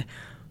spend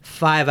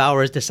 5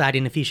 hours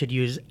deciding if he should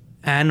use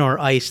en or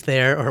ice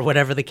there or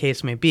whatever the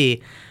case may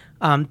be.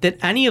 That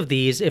any of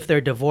these, if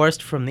they're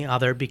divorced from the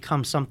other,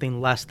 become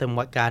something less than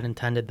what God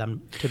intended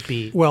them to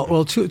be.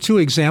 Well, two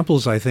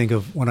examples I think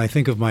of when I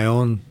think of my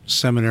own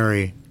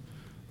seminary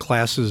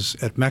classes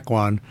at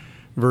Mequon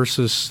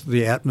versus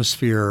the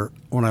atmosphere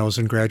when I was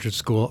in graduate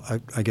school.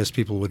 I guess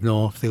people would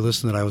know if they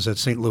listened that I was at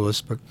St.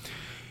 Louis, but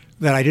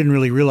that I didn't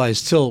really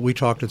realize till we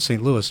talked at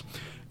St. Louis.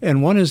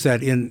 And one is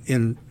that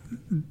in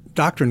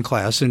doctrine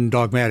class, in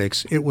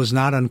dogmatics, it was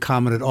not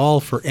uncommon at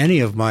all for any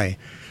of my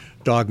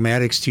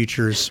dogmatics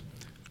teachers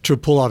to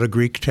pull out a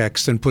Greek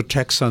text and put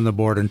texts on the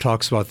board and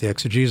talks about the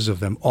exegesis of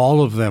them.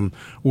 All of them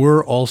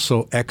were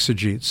also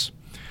exegetes.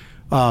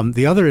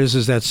 The other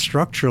is that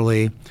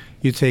structurally,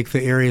 you take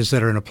the areas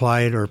that are in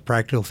applied or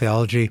practical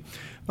theology,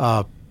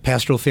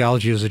 pastoral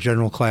theology is a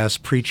general class,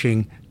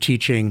 preaching,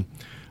 teaching,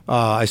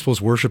 I suppose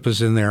worship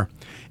is in there.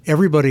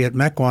 Everybody at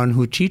Mequon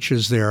who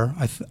teaches there,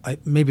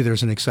 maybe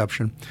there's an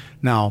exception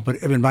now, but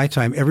in my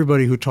time,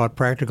 everybody who taught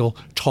practical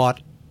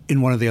taught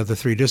in one of the other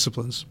three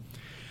disciplines.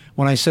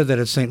 When I said that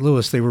at St.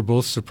 Louis, they were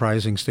both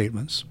surprising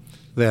statements.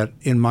 That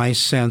in my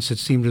sense, it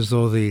seemed as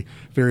though the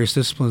various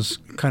disciplines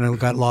kind of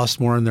got lost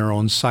more in their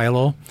own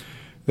silo.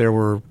 There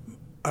were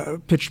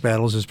pitched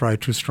battles is probably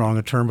too strong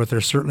a term, but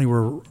there certainly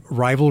were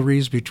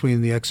rivalries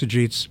between the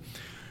exegetes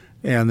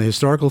and the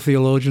historical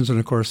theologians. And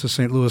of course, the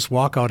St. Louis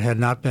walkout had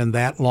not been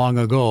that long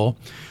ago,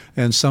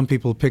 and some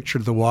people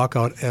pictured the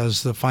walkout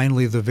as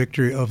finally the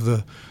victory of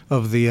the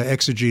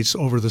exegetes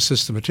over the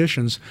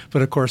systematicians.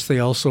 But of course, they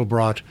also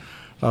brought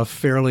a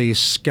fairly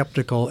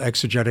skeptical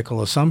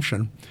exegetical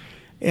assumption.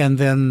 And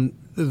then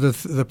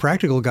the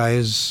practical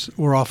guys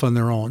were off on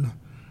their own.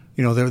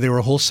 You know, they were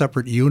a whole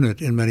separate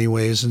unit in many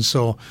ways, and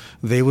so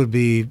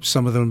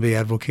some of them would be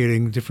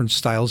advocating different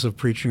styles of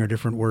preaching or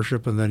different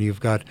worship, and then you've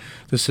got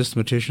the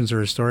systematicians or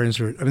historians.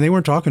 They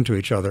weren't talking to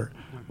each other,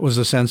 was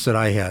the sense that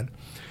I had.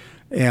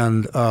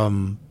 And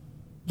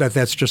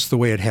that's just the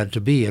way it had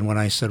to be. And when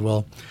I said,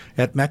 well,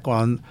 at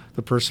Mequon,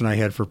 the person I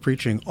had for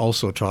preaching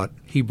also taught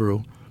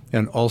Hebrew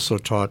and also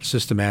taught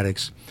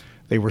systematics,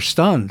 they were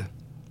stunned.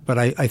 But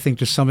I think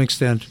to some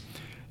extent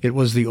it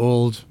was the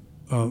old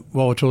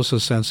Wauwatosa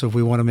sense of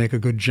we want to make a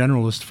good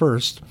generalist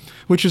first,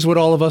 which is what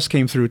all of us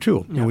came through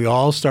too. Yeah. And we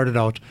all started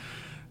out,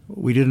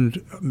 we didn't,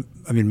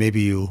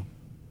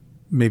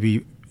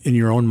 maybe in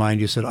your own mind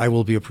you said, I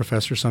will be a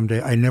professor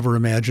someday. I never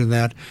imagined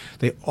that.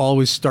 They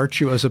always start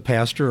you as a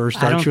pastor or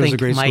start you as a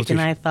grade school teacher. I don't think Mike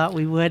and I thought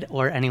we would,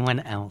 or anyone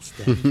else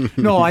did.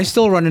 No, I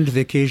still run into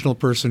the occasional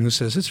person who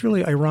says, it's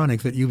really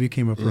ironic that you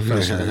became a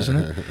professor, isn't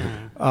it?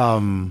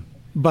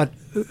 But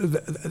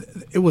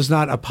it was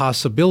not a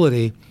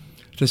possibility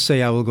to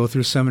say I will go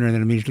through seminary and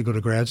then immediately go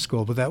to grad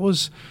school. But that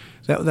was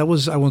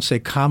I won't say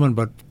common,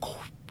 but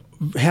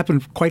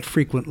happened quite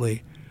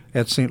frequently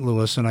at St.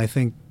 Louis, and I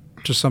think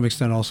to some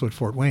extent also at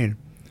Fort Wayne.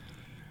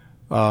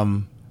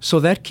 So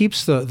that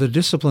keeps the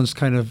disciplines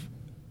kind of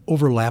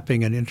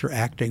overlapping and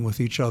interacting with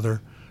each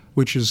other,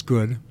 which is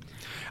good.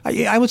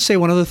 I would say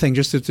one other thing,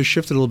 just to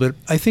shift it a little bit.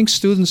 I think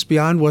students,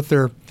 beyond what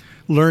they're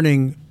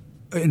learning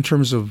in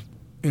terms of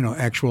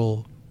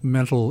actual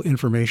mental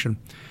information,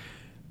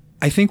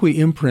 I think we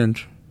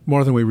imprint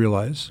more than we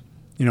realize.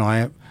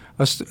 An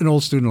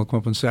old student will come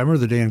up and say, I remember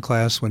the day in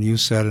class when you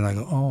said, and I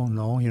go, oh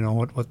no,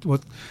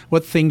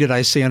 what thing did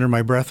I say under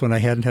my breath when I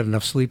hadn't had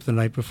enough sleep the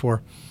night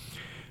before?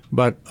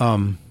 But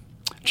John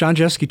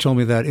Jeske told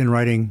me that in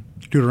writing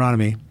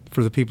Deuteronomy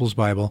for the People's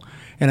Bible,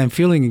 and I'm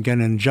feeling again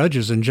in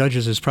Judges, and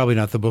Judges is probably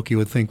not the book you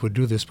would think would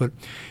do this, but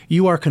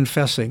you are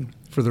confessing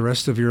for the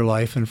rest of your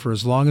life, and for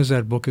as long as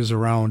that book is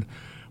around,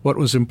 what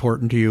was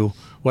important to you,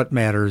 what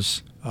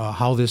matters,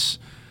 how this,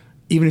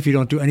 even if you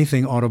don't do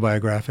anything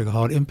autobiographical,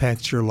 how it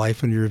impacts your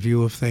life and your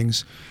view of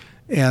things.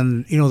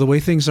 And, the way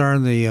things are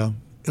in the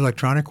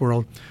electronic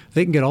world,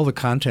 they can get all the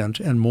content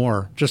and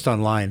more just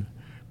online.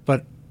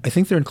 But I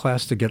think they're in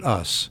class to get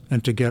us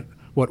and to get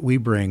what we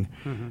bring.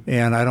 Mm-hmm.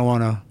 And I don't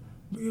want to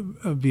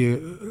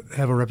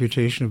have a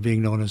reputation of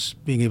being known as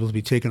being able to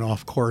be taken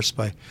off course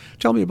by,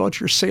 tell me about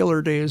your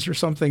sailor days or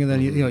something, and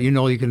then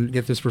you can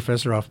get this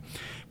professor off.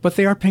 But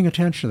they are paying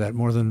attention to that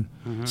more than,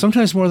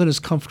 sometimes more than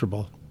is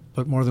comfortable,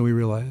 but more than we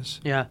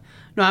realize. Yeah.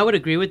 No, I would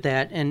agree with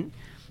that. And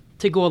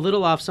to go a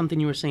little off something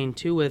you were saying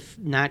too with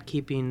not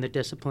keeping the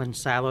discipline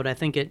siloed, I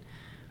think it,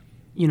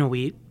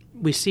 we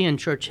see in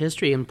church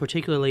history, in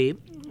particularly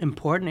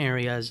important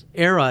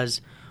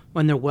eras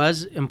when there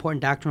was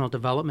important doctrinal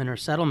development or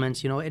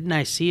settlements, at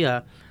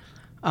Nicaea,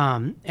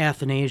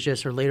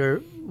 Athanasius, or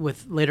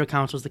later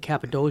councils, the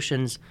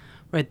Cappadocians,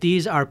 right?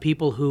 These are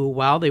people who,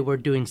 while they were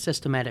doing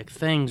systematic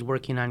things,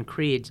 working on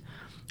creeds,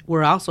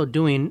 were also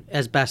doing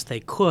as best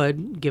they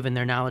could, given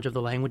their knowledge of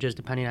the languages,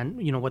 depending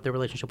on what their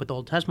relationship with the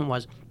Old Testament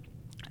was,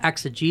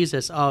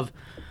 exegesis of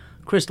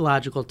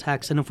Christological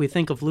texts. And if we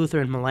think of Luther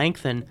and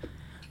Melanchthon,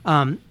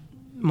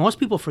 most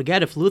people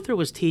forget if Luther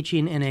was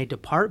teaching in a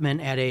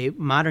department at a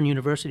modern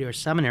university or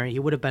seminary, he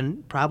would have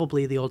been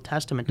probably the Old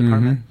Testament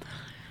department.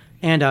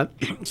 And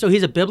so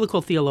he's a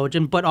biblical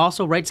theologian, but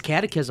also writes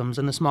catechisms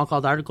and the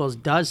Smalcald Articles,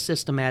 does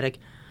systematic,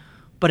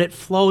 but it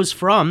flows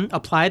from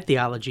applied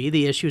theology,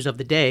 the issues of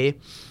the day,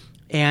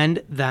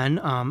 and then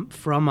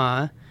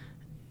from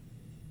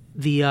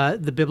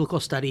the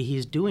biblical study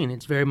he's doing.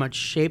 It's very much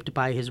shaped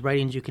by his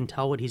writings. You can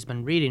tell what he's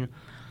been reading.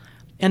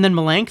 And then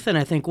Melanchthon,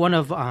 I think one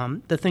of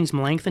the things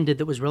Melanchthon did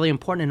that was really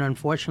important, and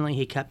unfortunately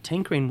he kept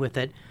tinkering with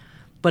it,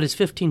 But his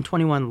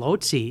 1521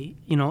 Lotzi,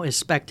 is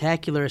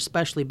spectacular,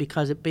 especially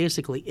because it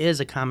basically is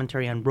a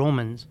commentary on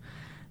Romans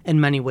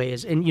in many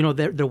ways. And,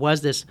 there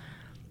was this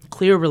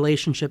clear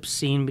relationship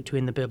seen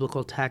between the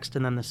biblical text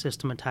and then the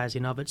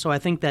systematizing of it. So I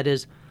think that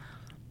is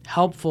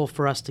helpful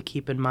for us to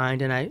keep in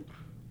mind. And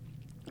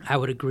I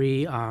would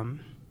agree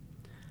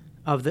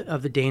of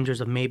the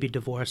dangers of maybe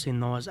divorcing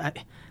those.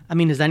 I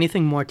mean, is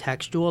anything more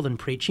textual than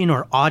preaching,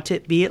 or ought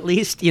it be at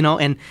least?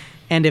 And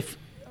if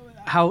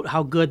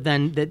how good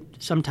then that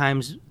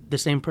sometimes the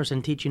same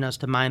person teaching us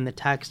to mind the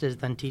text is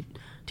then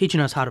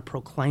teaching us how to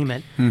proclaim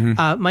it.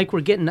 Mm-hmm. Mike,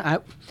 we're getting.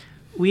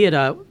 We had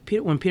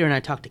when Peter and I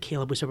talked to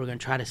Caleb, we said we're going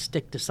to try to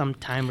stick to some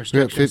time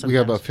restriction. We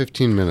got about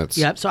 15 minutes.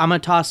 Yep. So I'm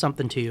going to toss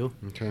something to you.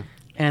 Okay.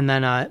 And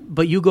then,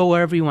 but you go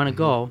wherever you want to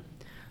go.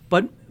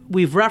 But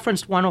we've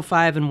referenced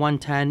 105 and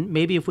 110.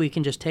 Maybe if we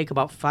can just take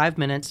about 5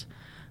 minutes.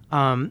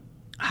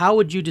 How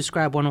would you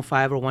describe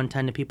 105 or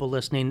 110 to people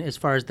listening as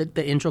far as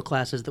the intro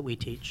classes that we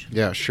teach?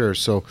 Yeah, sure.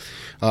 So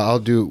I'll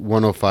do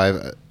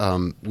 105.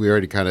 We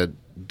already kind of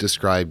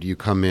described you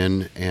come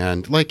in,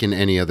 and like in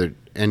any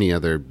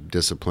other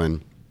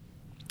discipline,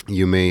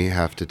 you may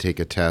have to take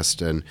a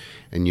test, and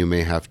you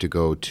may have to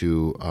go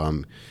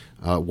to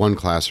one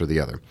class or the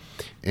other.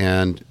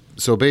 And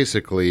so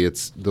basically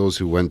it's those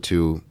who went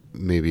to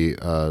maybe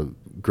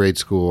grade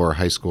school or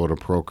high school at a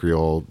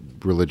parochial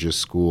religious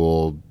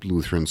school,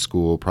 Lutheran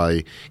school,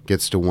 probably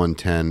gets to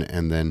 110,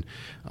 and then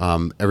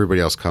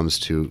everybody else comes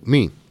to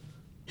me.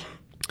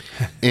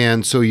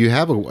 And so you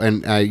have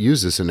and I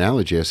use this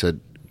analogy, I said,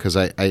 because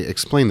I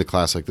explained the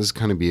class like this is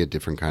going to be a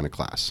different kind of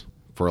class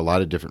for a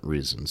lot of different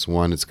reasons.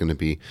 One, it's going to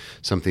be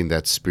something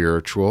that's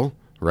spiritual,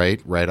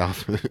 right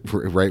off,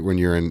 right when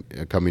you're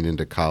coming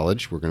into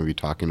college. We're going to be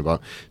talking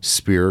about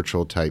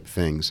spiritual type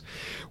things.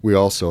 We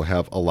also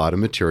have a lot of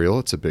material.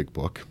 It's a big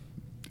book.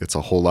 It's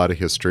a whole lot of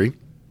history.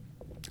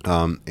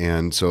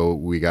 And so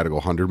we got to go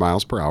 100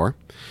 miles per hour.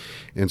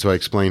 And so I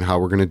explain how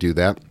we're going to do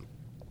that,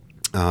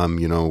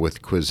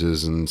 with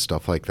quizzes and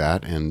stuff like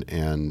that,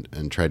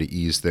 and try to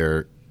ease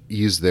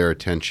their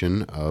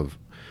attention of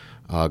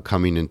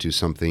coming into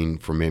something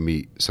for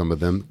maybe some of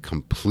them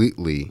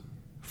completely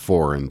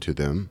foreign to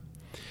them.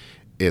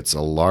 It's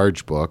a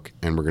large book,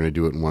 and we're going to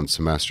do it in one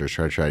semester,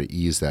 try to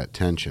ease that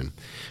tension.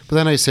 But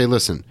then I say,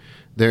 listen,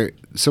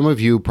 some of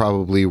you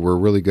probably were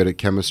really good at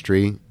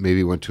chemistry,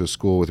 maybe went to a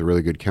school with a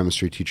really good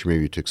chemistry teacher,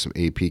 maybe you took some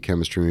AP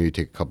chemistry, maybe you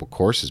take a couple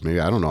courses, maybe,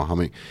 I don't know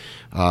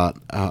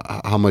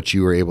how much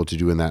you were able to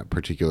do in that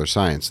particular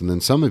science. And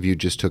then some of you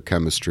just took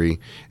chemistry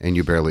and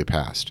you barely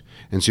passed.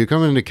 And so you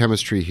come into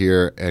chemistry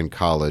here in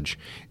college,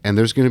 and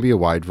there's going to be a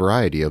wide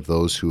variety of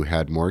those who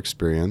had more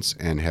experience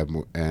and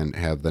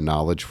have the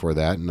knowledge for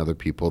that, and other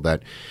people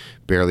that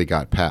barely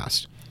got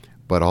past.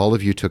 But all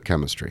of you took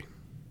chemistry.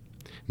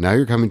 Now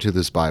you're coming to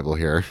this Bible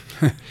here,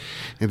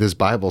 in this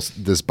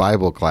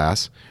Bible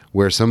class,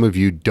 where some of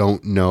you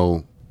don't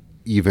know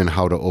even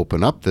how to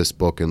open up this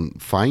book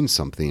and find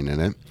something in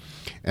it,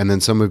 and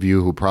then some of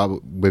you who probably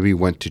maybe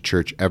went to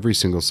church every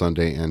single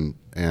Sunday and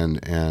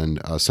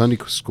Sunday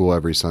school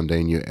every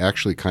Sunday, and you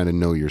actually kind of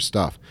know your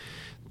stuff.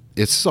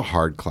 It's a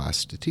hard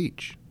class to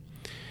teach,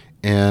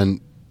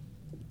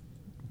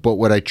 but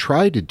what I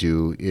try to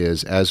do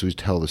is, as we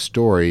tell the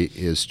story,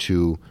 is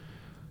to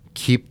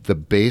keep the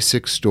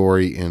basic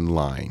story in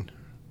line.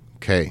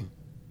 Okay,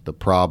 the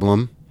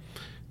problem,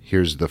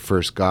 here's the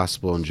first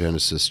gospel in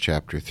Genesis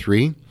chapter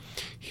 3.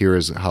 Here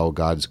is how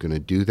God's going to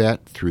do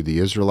that through the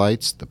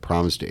Israelites, the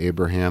promise to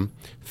Abraham,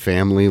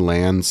 family,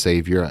 land,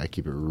 Savior. I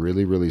keep it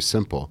really, really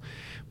simple.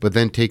 But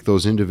then take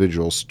those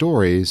individual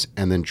stories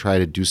and then try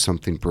to do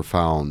something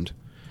profound.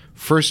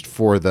 First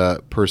for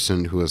the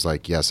person who is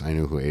like, yes, I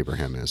know who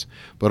Abraham is.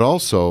 But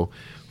also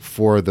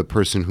for the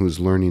person who's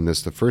learning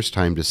this the first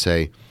time to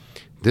say,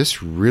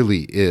 this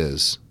really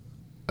is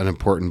an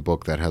important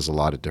book that has a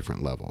lot of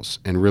different levels.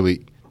 And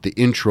really the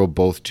intro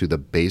both to the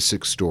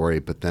basic story,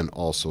 but then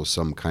also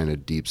some kind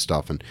of deep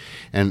stuff.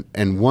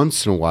 And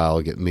once in a while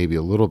I get maybe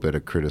a little bit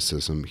of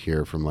criticism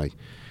here from like,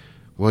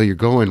 well, you're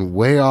going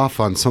way off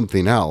on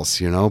something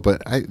else,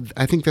 But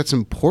I think that's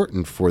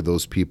important for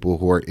those people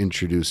who are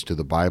introduced to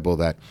the Bible,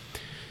 that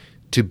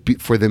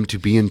for them to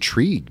be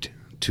intrigued,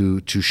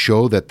 to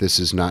show that this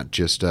is not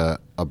just a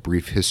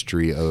brief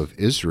history of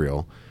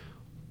Israel,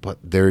 but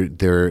there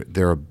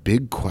are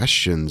big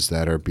questions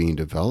that are being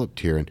developed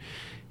here,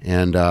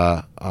 and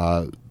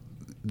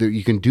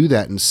you can do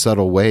that in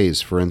subtle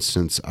ways. For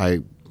instance, I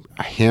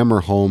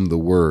hammer home the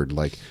word,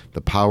 like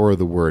the power of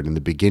the word. In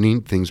the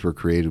beginning, things were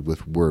created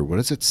with word. What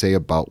does it say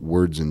about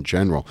words in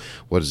general?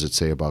 What does it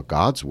say about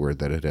God's word,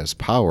 that it has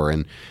power?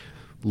 And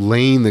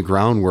laying the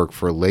groundwork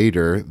for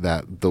later,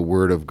 that the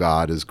word of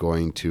God is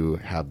going to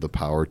have the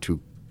power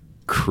to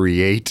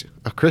create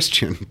a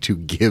Christian, to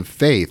give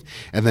faith.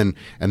 And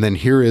then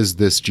here is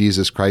this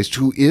Jesus Christ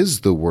who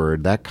is the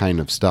Word, that kind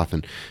of stuff.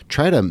 And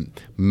try to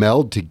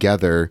meld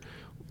together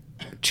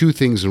two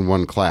things in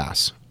one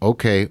class.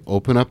 Okay,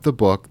 open up the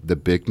book. The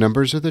big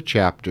numbers are the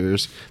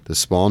chapters. The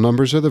small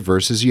numbers are the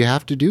verses. You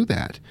have to do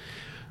that.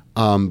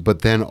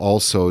 But then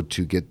also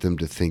to get them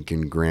to think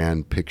in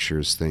grand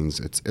pictures, things.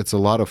 It's a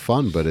lot of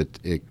fun, but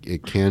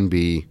it can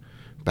be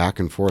back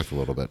and forth a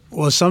little bit.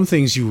 Well, some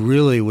things you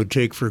really would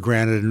take for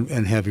granted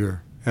and have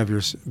your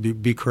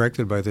be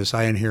corrected by this.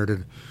 I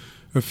inherited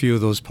a few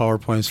of those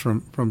PowerPoints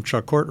from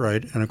Chuck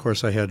Courtright, and of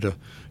course I had to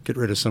get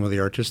rid of some of the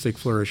artistic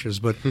flourishes.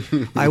 But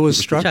I was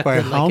struck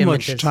by how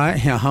much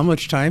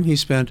time he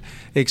spent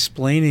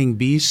explaining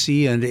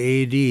BC and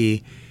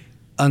AD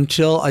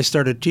until I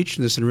started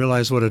teaching this and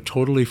realized what a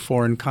totally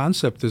foreign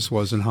concept this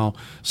was, and how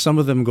some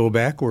of them go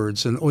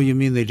backwards. And, oh, you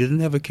mean they didn't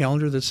have a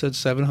calendar that said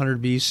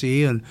 700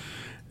 BC?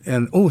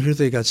 And oh, here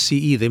they got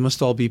CE. They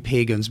must all be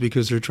pagans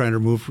because they're trying to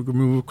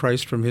remove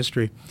Christ from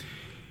history.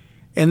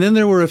 And then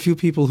there were a few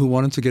people who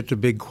wanted to get to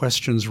big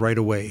questions right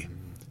away.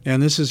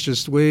 And this is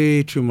just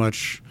way too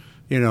much,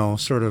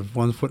 sort of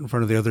one foot in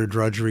front of the other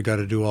drudgery, got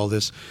to do all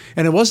this.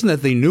 And it wasn't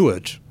that they knew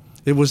it.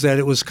 It was that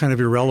it was kind of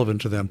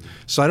irrelevant to them.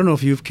 So I don't know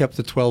if you've kept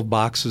the 12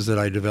 boxes that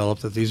I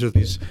developed, that these are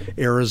these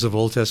eras of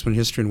Old Testament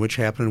history and which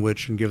happened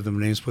which, and give them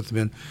names, put them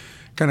in.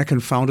 Kind of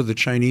confounded the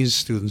Chinese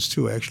students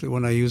too, actually,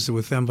 when I used it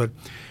with them. But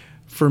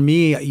for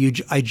me,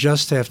 I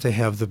just have to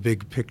have the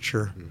big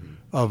picture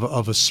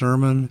of a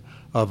sermon,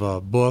 of a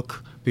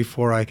book,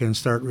 before I can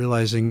start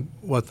realizing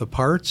what the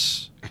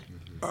parts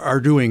are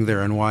doing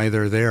there and why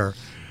they're there.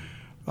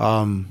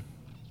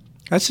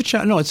 It's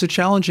a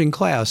challenging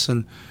class.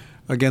 And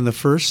again, the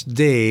first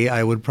day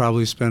I would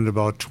probably spend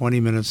about 20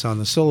 minutes on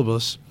the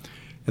syllabus,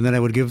 and then I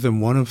would give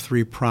them one of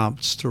 3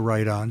 prompts to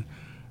write on.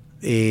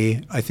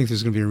 A, I think this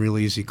is going to be a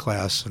really easy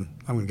class, and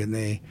I'm going to get an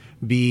A.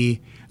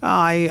 B,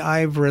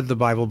 I've read the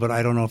Bible, but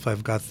I don't know if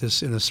I've got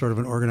this in a sort of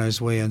an organized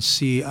way. And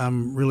C,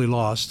 I'm really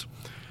lost.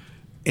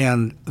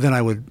 And then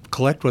I would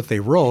collect what they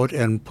wrote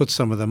and put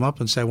some of them up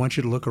and say, I want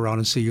you to look around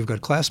and see you've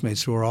got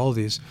classmates who are all of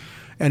these.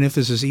 And if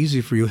this is easy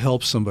for you,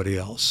 help somebody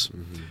else.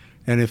 Mm-hmm.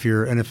 And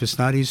if it's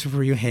not easy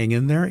for you, hang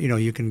in there.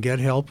 You can get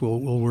help.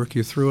 We'll work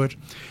you through it.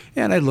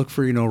 And I'd look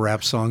for,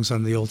 rap songs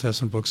on the Old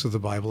Testament books of the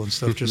Bible and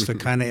stuff just to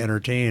kind of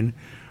entertain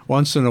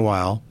once in a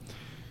while.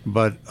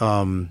 But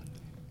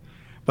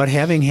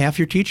having half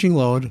your teaching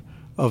load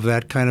of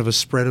that kind of a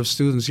spread of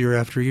students year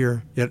after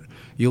year, yet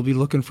you'll be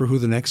looking for who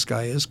the next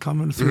guy is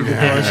coming through the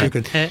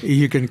doors.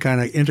 You can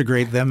kind of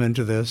integrate them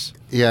into this.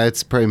 Yeah,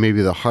 it's probably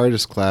maybe the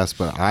hardest class,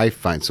 but I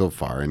find so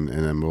far, and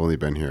I've only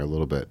been here a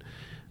little bit,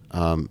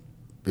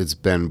 it's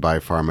been by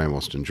far my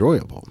most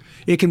enjoyable.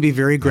 It can be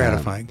very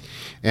gratifying.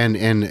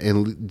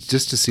 And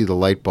just to see the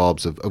light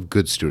bulbs of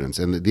good students.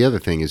 And the other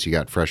thing is you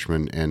got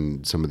freshmen,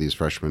 and some of these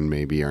freshmen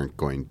maybe aren't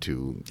going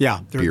to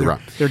be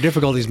around. Their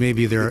difficulties may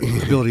be their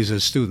abilities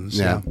as students.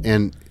 Yeah.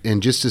 And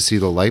just to see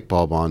the light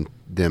bulb on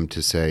them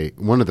to say,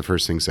 one of the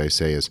first things I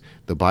say is,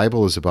 the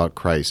Bible is about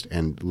Christ,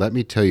 and let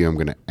me tell you, I'm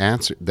going to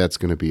answer, that's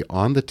going to be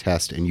on the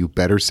test, and you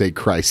better say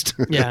Christ.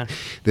 Yeah.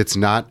 That's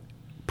not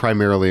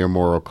primarily a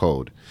moral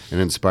code, an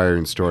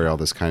inspiring story, all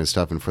this kind of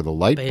stuff. And for the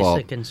light bulb,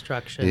 basic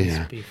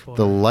instructions before.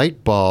 The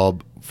light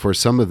bulb for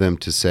some of them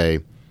to say,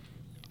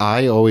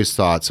 I always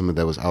thought some of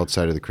that was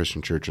outside of the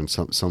Christian church on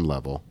some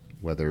level,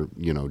 whether,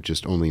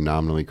 just only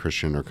nominally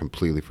Christian or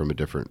completely from a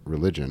different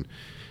religion.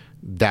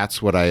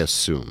 That's what I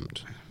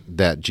assumed,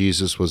 that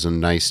Jesus was a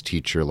nice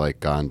teacher like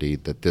Gandhi,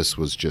 that this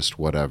was just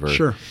whatever.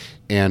 Sure.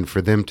 And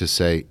for them to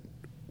say,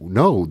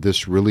 no,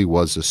 this really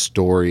was a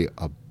story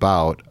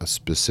about a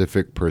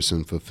specific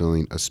person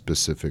fulfilling a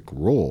specific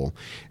role.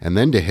 And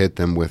then to hit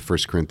them with 1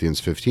 Corinthians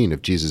 15,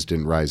 if Jesus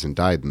didn't rise and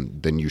die,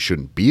 then you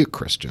shouldn't be a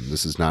Christian.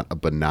 This is not a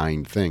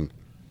benign thing.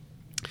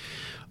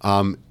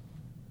 And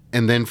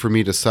then for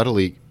me to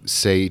subtly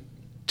say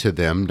to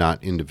them,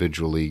 not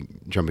individually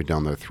jumping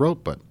down their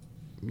throat, but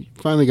you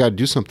finally got to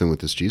do something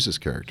with this Jesus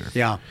character.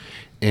 Yeah.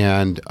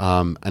 And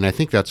I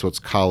think that's what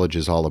college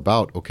is all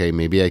about. Okay,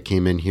 maybe I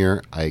came in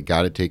here, I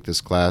got to take this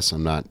class.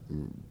 I'm not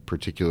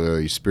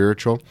particularly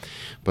spiritual,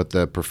 but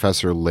the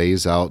professor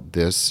lays out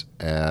this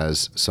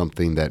as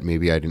something that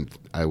maybe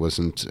I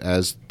wasn't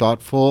as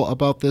thoughtful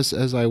about this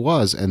as I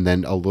was, and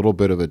then a little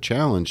bit of a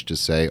challenge to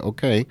say,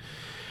 okay,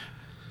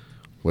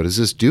 what does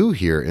this do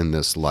here in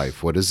this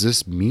life? What does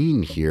this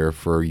mean here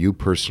for you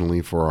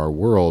personally, for our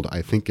world?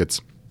 I think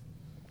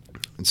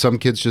some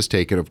kids just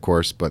take it, of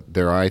course, but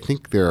I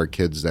think there are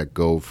kids that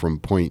go from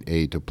point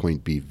A to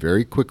point B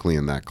very quickly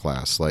in that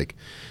class. Like,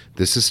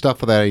 this is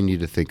stuff that I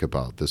need to think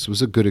about. This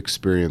was a good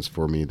experience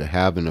for me to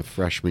have in a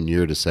freshman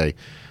year to say,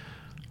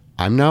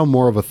 I'm now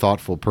more of a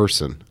thoughtful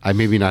person. I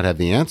maybe not have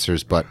the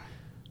answers, but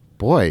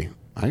boy,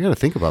 I got to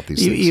think about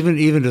these things.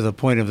 Even to the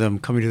point of them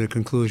coming to the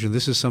conclusion,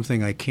 this is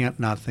something I can't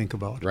not think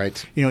about.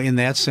 Right. In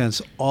that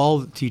sense,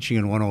 all teaching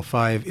in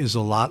 105 is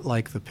a lot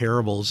like the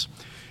parables,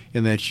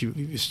 in that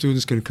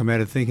students can come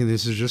at it thinking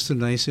this is just a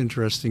nice,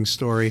 interesting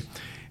story.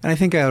 And I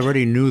think I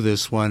already knew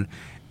this one.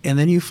 And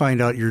then you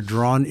find out you're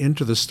drawn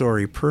into the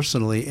story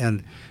personally,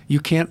 and you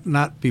can't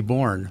not be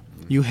born.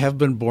 You have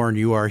been born.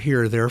 You are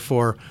here.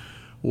 Therefore,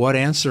 what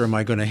answer am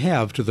I going to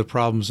have to the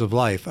problems of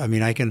life? I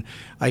mean, I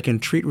can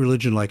treat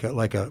religion like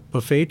a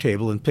buffet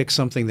table and pick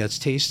something that's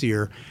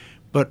tastier.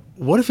 But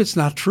what if it's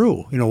not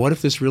true? What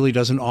if this really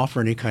doesn't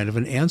offer any kind of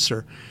an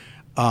answer?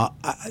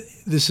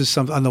 this is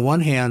something, on the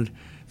one hand,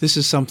 this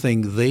is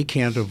something they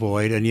can't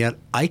avoid, and yet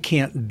I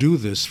can't do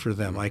this for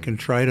them. I can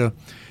try to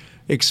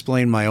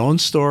explain my own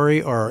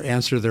story or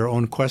answer their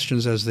own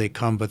questions as they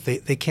come, but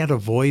they can't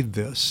avoid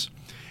this.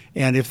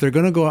 And if they're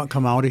going to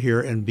come out of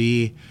here and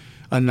be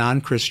a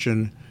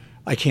non-Christian,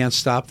 I can't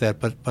stop that,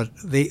 but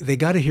they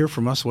got to hear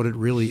from us what it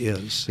really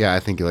is. Yeah, I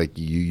think like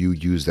you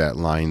use that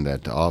line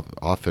that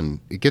often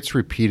it gets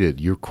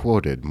repeated. You're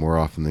quoted more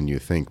often than you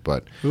think,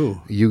 but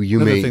you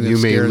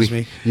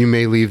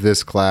may leave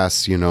this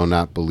class,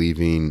 not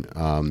believing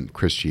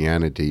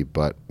Christianity,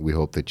 but we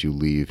hope that you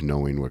leave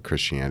knowing what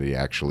Christianity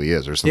actually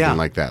is, or something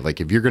like that. Like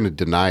if you're going to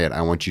deny it,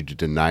 I want you to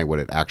deny what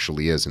it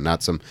actually is, and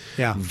not some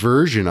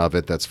version of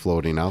it that's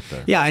floating out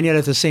there. Yeah, and yet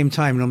at the same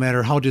time, no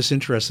matter how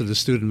disinterested the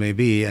student may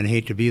be and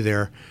hate to be there,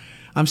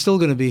 I'm still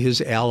going to be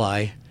his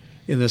ally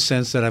in the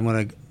sense that I'm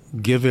going to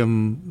give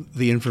him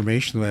the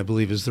information that I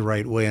believe is the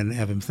right way and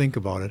have him think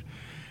about it.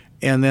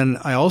 And then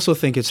I also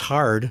think it's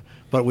hard,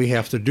 but we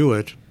have to do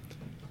it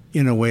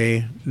in a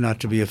way not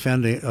to be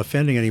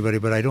offending anybody,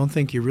 but I don't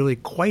think you really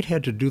quite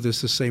had to do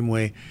this the same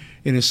way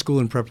in a school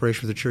in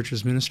preparation for the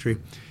church's ministry.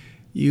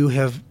 You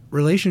have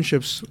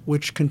relationships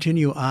which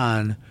continue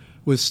on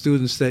with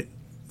students that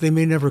they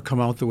may never come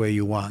out the way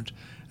you want.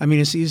 I mean,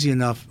 it's easy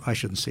enough. I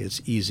shouldn't say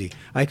it's easy.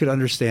 I could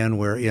understand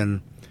where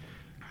in,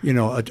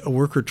 a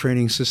worker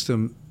training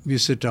system, you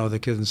sit down with the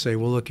kids and say,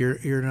 well, look,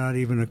 you're not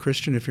even a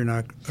Christian if you're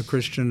not a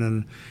Christian,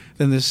 and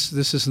then this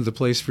isn't the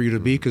place for you to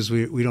be because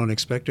we don't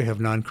expect to have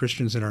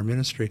non-Christians in our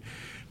ministry.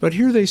 But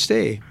here they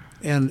stay,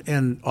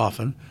 and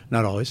often,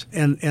 not always,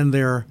 and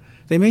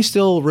they may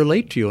still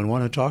relate to you and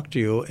want to talk to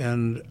you,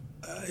 and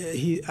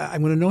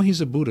I'm going to know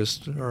he's a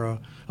Buddhist or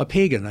a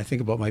pagan. I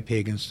think about my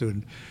pagan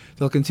student.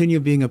 They'll continue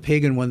being a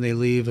pagan when they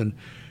leave. And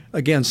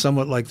again,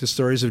 somewhat like the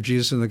stories of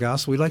Jesus in the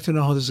gospel, we'd like to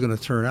know how this is going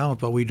to turn out,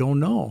 but we don't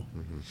know.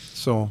 Mm-hmm.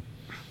 So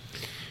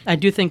I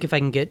do think if I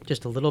can get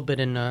just a little bit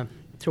to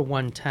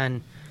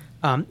 110,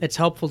 it's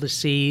helpful to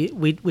see.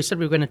 We said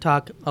we were going to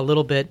talk a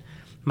little bit.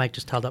 Mike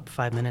just held up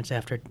 5 minutes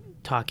after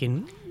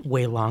talking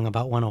way long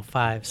about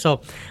 105.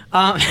 So,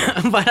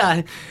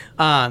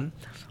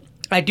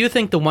 I do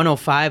think the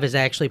 105 is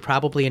actually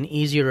probably an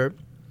easier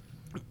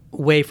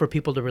way for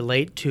people to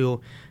relate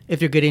to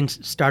if you're getting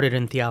started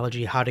in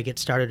theology, how to get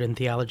started in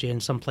theology,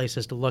 and some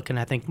places to look. And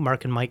I think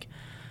Mark and Mike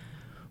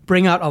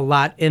bring out a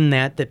lot in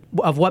that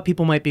of what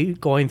people might be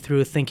going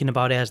through, thinking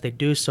about as they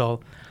do so.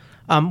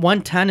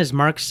 110, as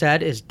Mark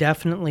said, is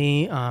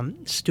definitely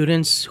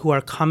students who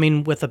are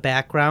coming with a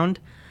background.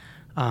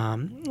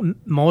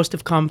 Most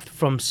have come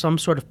from some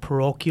sort of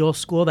parochial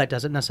school. That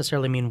doesn't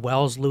necessarily mean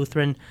Wells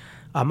Lutheran.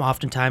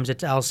 Oftentimes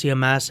it's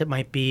LCMS. It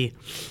might be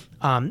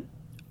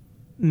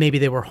maybe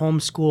they were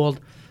homeschooled,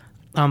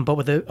 but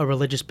with a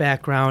religious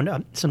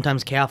background.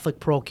 Sometimes Catholic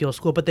parochial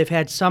school, but they've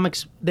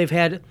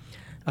had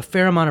a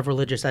fair amount of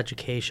religious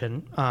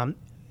education,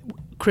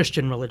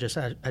 Christian religious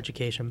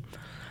education.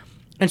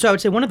 And so I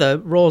would say one of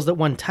the roles that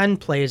 110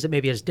 plays that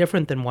maybe is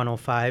different than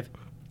 105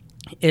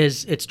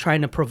 is it's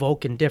trying to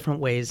provoke in different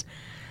ways.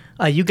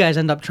 You guys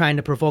end up trying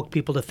to provoke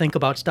people to think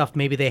about stuff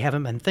maybe they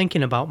haven't been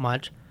thinking about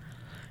much.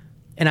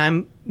 And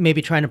I'm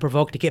maybe trying to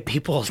provoke to get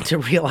people to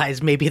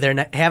realize maybe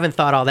they haven't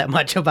thought all that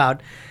much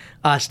about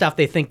stuff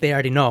they think they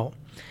already know.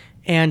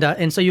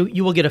 And so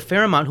you will get a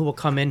fair amount who will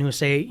come in who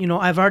say,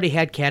 I've already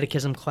had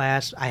catechism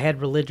class. I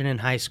had religion in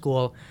high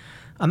school.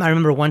 I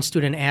remember one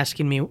student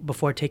asking me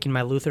before taking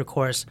my Luther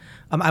course,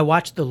 I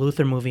watched the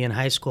Luther movie in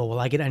high school. Will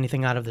I get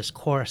anything out of this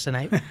course? And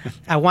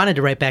I wanted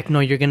to write back,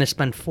 no, you're going to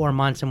spend 4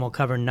 months and we'll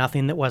cover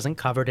nothing that wasn't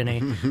covered in a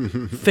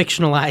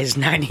fictionalized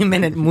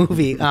 90-minute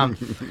movie.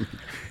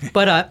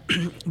 But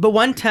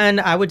 110,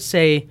 I would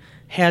say,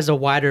 has a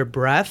wider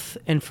breadth,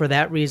 and for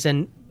that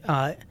reason,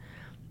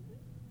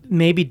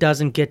 maybe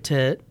doesn't get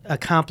to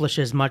accomplish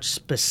as much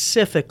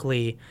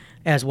specifically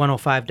as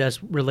 105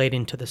 does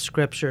relating to the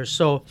scriptures.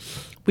 So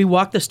we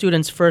walk the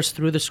students first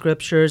through the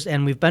scriptures,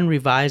 and we've been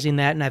revising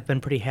that, and I've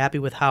been pretty happy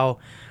with how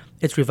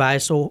it's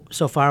revised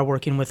so far,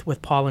 working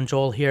with Paul and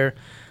Joel here.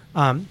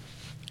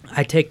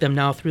 I take them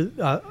now through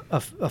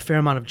a fair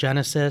amount of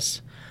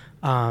Genesis.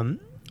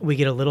 We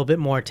get a little bit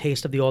more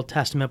taste of the Old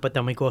Testament, but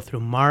then we go through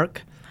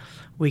Mark.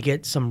 We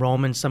get some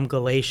Romans, some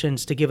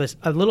Galatians to give us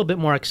a little bit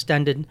more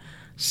extended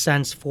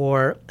sense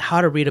for how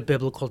to read a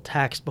biblical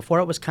text. Before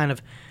it was kind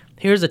of,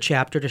 here's a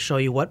chapter to show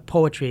you what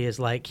poetry is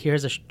like.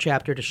 Here's a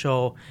chapter to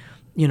show,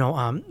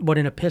 what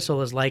an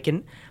epistle is like,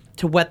 and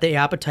to whet the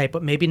appetite,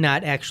 but maybe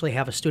not actually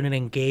have a student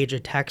engage a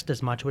text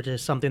as much, which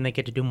is something they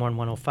get to do more in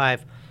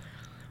 105.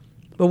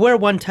 But where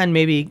 110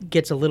 maybe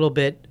gets a little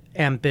bit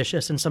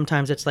ambitious, and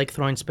sometimes it's like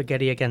throwing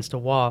spaghetti against a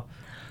wall,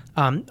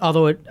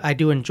 although I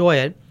do enjoy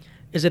it,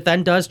 is it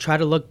then does try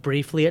to look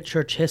briefly at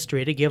church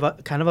history to give a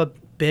kind of a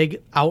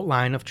big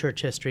outline of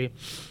church history.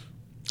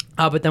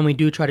 But then we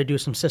do try to do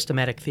some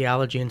systematic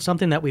theology, and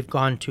something that we've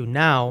gone to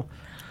now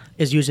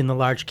is using the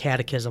large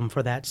catechism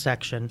for that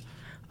section,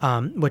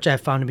 which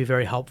I've found to be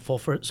very helpful.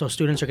 So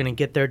students are going to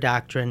get their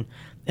doctrine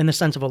in the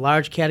sense of a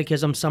large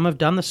catechism. Some have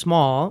done the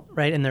small,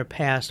 right, in their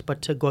past,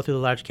 but to go through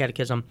the large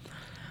catechism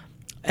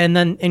And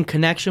then in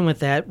connection with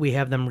that, we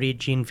have them read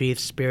Gene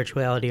Veith's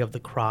Spirituality of the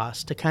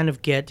Cross to kind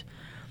of get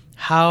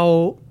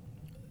how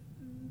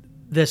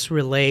this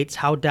relates,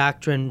 how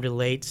doctrine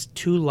relates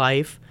to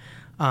life,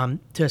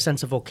 to a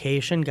sense of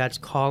vocation, God's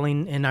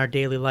calling in our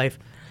daily life.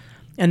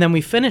 And then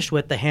we finish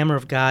with The Hammer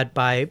of God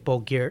by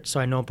Bo Geertz. So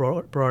I know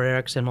Bro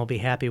Erickson will be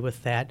happy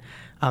with that.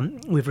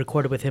 We've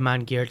recorded with him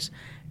on Geertz.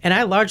 And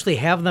I largely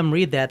have them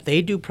read that.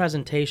 They do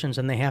presentations,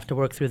 and they have to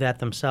work through that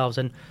themselves.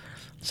 And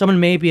someone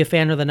may be a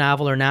fan of the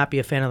novel or not be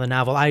a fan of the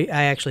novel. I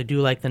actually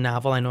do like the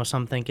novel. I know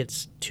some think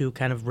it's too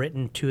kind of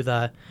written to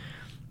the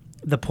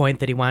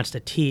point that he wants to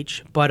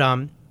teach. But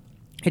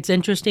it's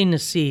interesting to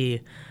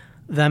see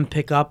them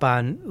pick up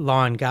on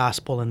law and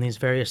gospel in these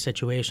various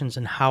situations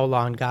and how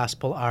law and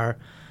gospel are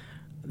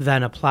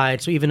then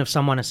applied. So even if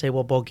someone to say,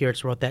 well, Bo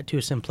Geertz wrote that too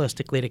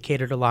simplistically to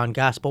cater to law and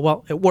gospel,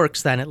 well, it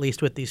works then, at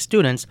least with these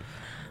students.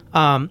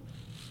 But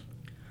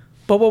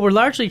what we're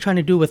largely trying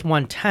to do with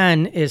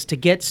 110 is to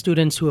get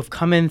students who have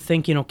come in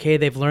thinking, okay,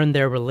 they've learned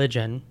their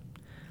religion.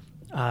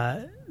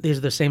 These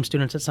are the same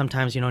students that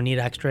sometimes, need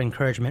extra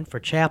encouragement for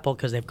chapel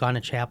because they've gone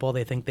to chapel.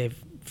 They think they've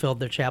filled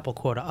their chapel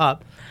quota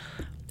up,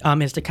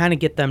 is to kind of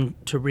get them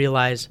to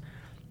realize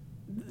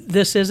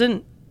this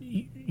isn't,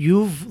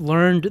 you've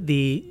learned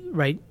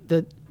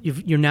that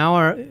you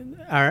now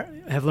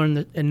have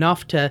learned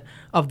enough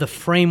of the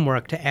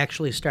framework to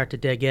actually start to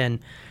dig in.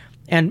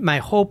 And my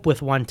hope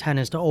with 110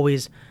 is to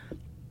always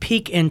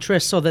pique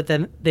interest so that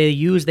then they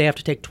have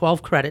to take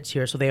 12 credits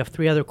here, so they have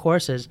 3 other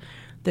courses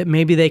that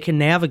maybe they can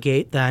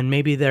navigate then.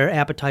 Maybe their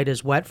appetite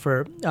is whet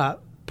for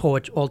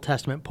Old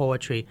Testament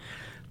poetry.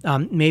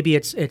 Maybe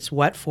it's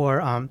whet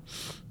for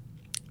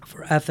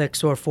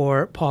ethics or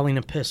for Pauline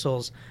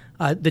epistles.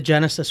 The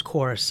Genesis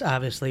course,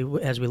 obviously,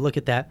 as we look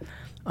at that,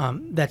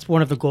 that's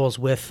one of the goals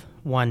with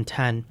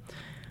 110.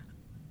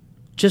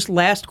 Just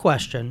last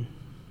question,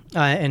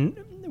 and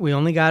we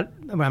only got,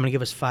 I'm going to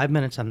give us 5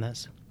 minutes on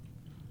this.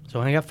 So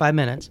we only got 5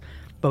 minutes,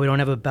 but we don't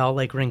have a bell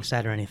like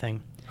ringside or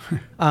anything.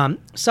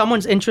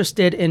 Someone's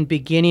interested in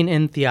beginning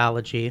in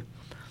theology.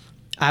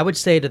 I would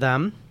say to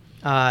them,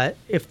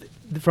 if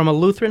from a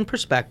Lutheran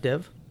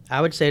perspective,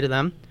 I would say to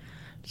them,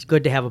 it's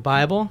good to have a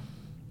Bible.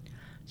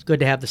 It's good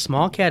to have the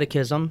small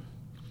catechism.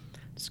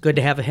 It's good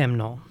to have a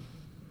hymnal.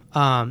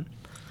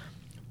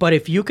 But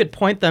if you could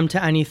point them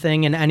to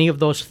anything in any of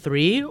those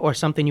 3 or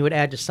something you would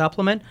add to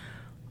supplement,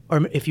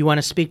 or if you want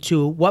to speak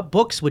to what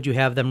books would you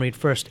have them read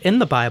first in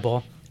the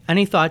Bible,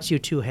 any thoughts you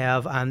two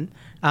have on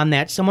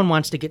that? Someone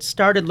wants to get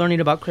started learning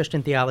about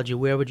Christian theology,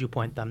 where would you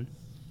point them?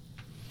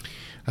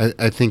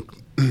 I think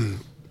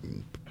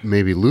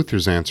maybe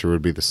Luther's answer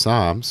would be the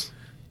Psalms.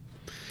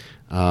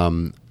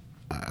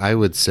 I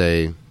would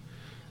say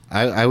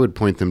I would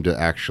point them to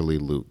actually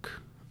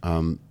Luke,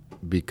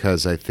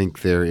 because I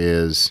think there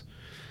is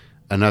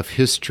enough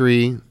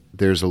history.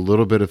 There's a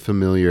little bit of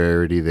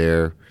familiarity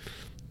there.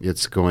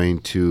 It's going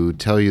to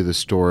tell you the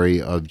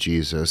story of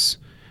Jesus,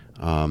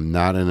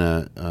 not in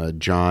a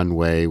John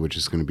way, which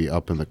is going to be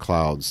up in the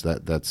clouds.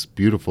 That's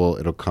beautiful.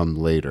 It'll come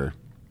later.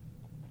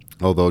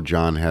 Although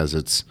John has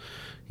its,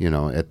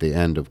 at the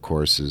end, of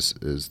course,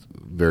 is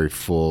very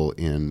full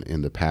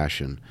in the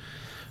Passion.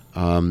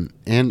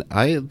 And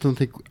I don't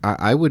think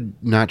I would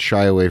not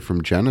shy away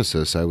from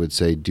Genesis. I would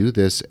say do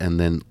this and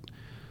then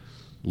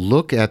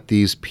look at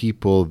these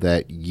people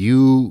that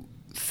you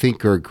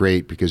think are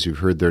great because you've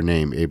heard their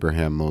name,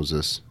 Abraham,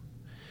 Moses,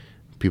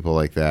 people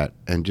like that,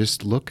 and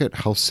just look at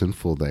how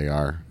sinful they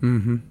are.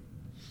 Mm-hmm.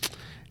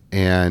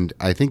 And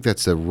I think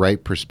that's the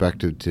right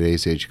perspective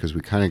today's age, because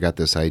we kind of got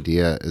this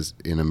idea as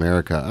in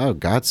America, oh,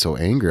 God's so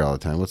angry all the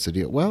time. What's the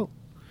deal? Well,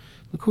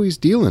 look who he's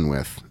dealing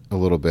with a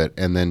little bit.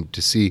 And then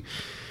to see,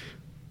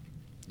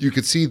 you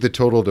could see the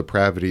total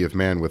depravity of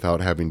man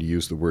without having to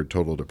use the word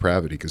total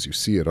depravity, because you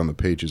see it on the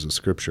pages of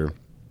Scripture.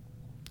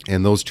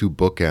 And those 2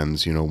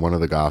 bookends, one of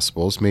the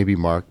Gospels, maybe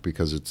Mark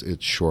because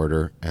it's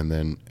shorter, and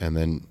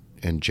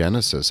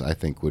Genesis, I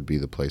think, would be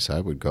the place I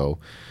would go.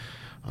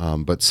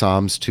 But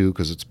Psalms too,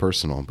 because it's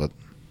personal. But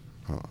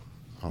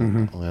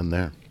I'll end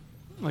there.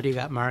 What do you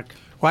got, Mark?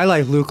 Well, I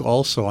like Luke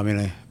also.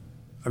 I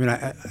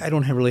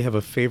don't really have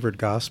a favorite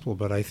gospel,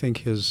 but I think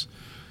his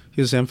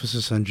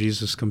emphasis on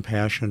Jesus'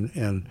 compassion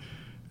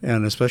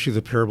and especially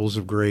the parables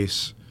of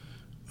grace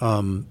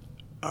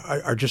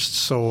are just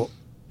so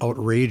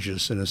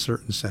outrageous in a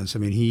certain sense.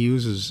 He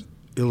uses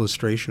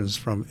illustrations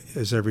from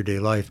his everyday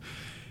life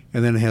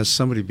and then has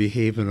somebody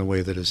behave in a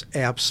way that is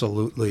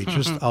absolutely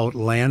just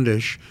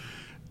outlandish.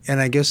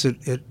 And I guess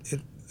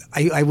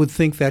I would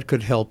think that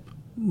could help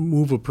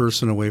move a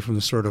person away from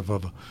the sort of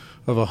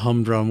a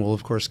humdrum, well,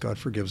 of course, God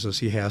forgives us,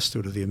 he has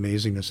to the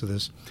amazingness of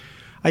this.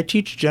 I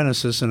teach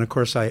Genesis, and of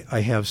course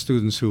I have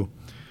students who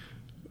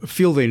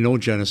feel they know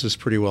Genesis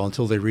pretty well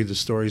until they read the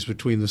stories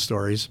between the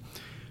stories.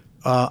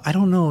 I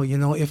don't know,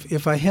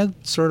 if I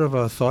had sort of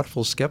a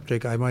thoughtful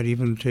skeptic, I might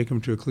even take him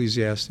to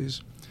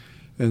Ecclesiastes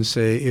and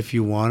say, if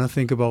you want to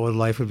think about what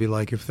life would be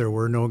like if there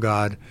were no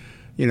God,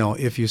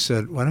 if you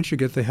said, why don't you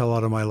get the hell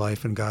out of my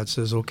life? And God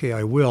says, okay,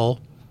 I will.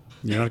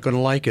 You're not going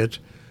to like it.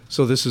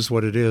 So this is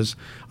what it is.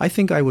 I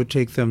think I would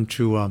take them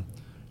to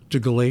to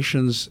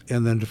Galatians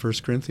and then to 1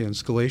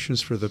 Corinthians.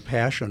 Galatians for the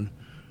passion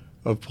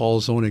of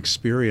Paul's own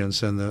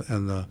experience and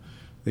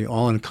the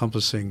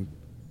all-encompassing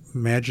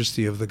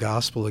majesty of the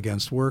gospel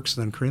against works,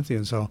 and then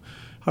Corinthians, how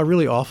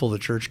really awful the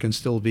church can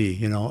still be,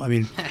 you know. I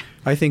mean,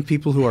 I think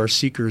people who are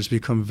seekers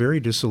become very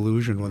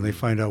disillusioned when they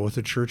find out what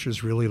the church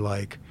is really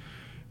like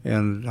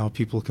and how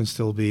people can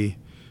still be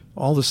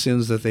all the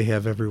sins that they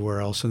have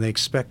everywhere else, and they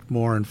expect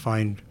more and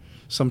find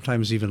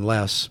sometimes even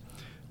less.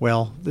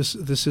 Well, this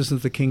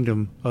isn't the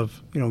kingdom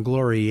of, you know,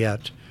 glory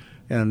yet.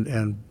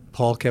 And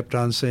Paul kept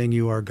on saying,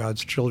 you are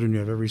God's children, you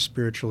have every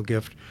spiritual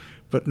gift.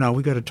 But now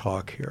we got to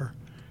talk here.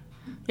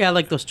 Yeah, I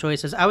like those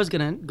choices. I was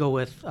going to go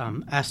with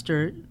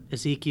Esther,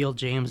 Ezekiel,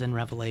 James, and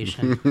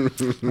Revelation.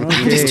 Okay.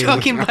 I'm just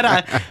joking, but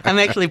I'm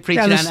actually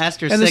preaching on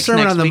Esther 6 and the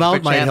Sermon next on the week Mount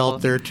for might chapel.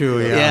 help there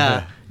too.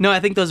 Yeah. No, I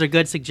think those are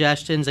good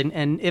suggestions.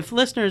 And if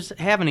listeners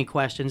have any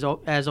questions,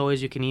 as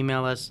always, you can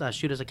email us,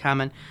 shoot us a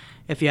comment.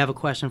 If you have a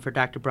question for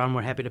Dr. Brown,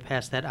 we're happy to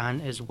pass that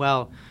on as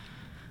well.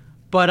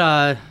 But,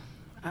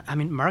 I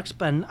mean, Mark's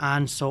been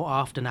on so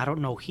often, I don't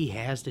know he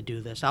has to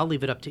do this. I'll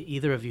leave it up to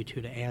either of you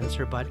two to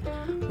answer. But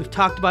we've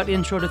talked about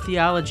Intro to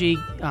Theology,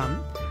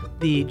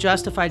 the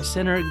justified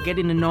sinner,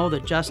 getting to know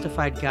the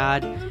justified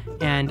God.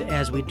 And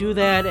as we do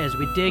that, as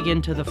we dig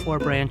into the 4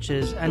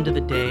 branches, end of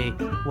the day,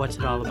 what's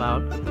it all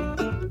about?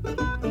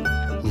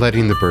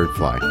 Letting the bird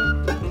fly.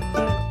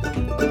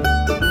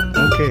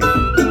 Okay.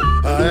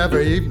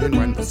 Every evening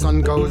when the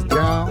sun goes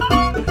down,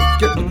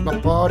 get with my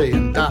party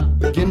and I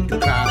begin to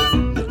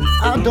clown.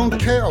 I don't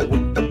care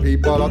what the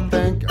people are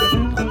thinking.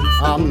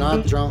 I'm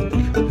not drunk,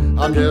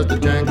 I'm just a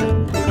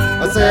drinker.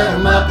 I set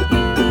 'em up,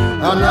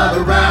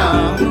 another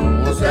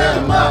round. I set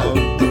 'em up,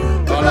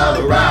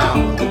 another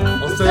round.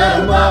 I set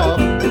 'em up,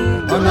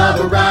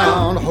 another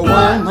round.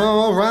 One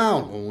more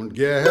round won't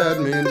get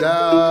me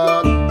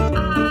down.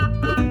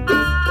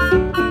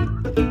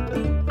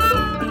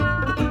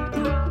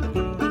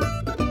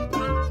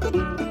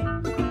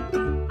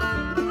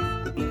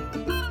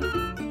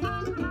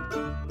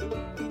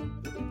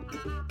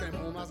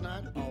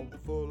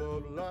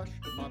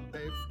 My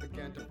babe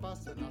began to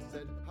fuss and I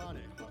said,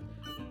 honey,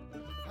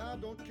 I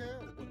don't care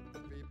what the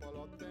people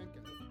are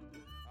thinking.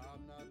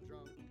 I'm not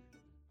drunk.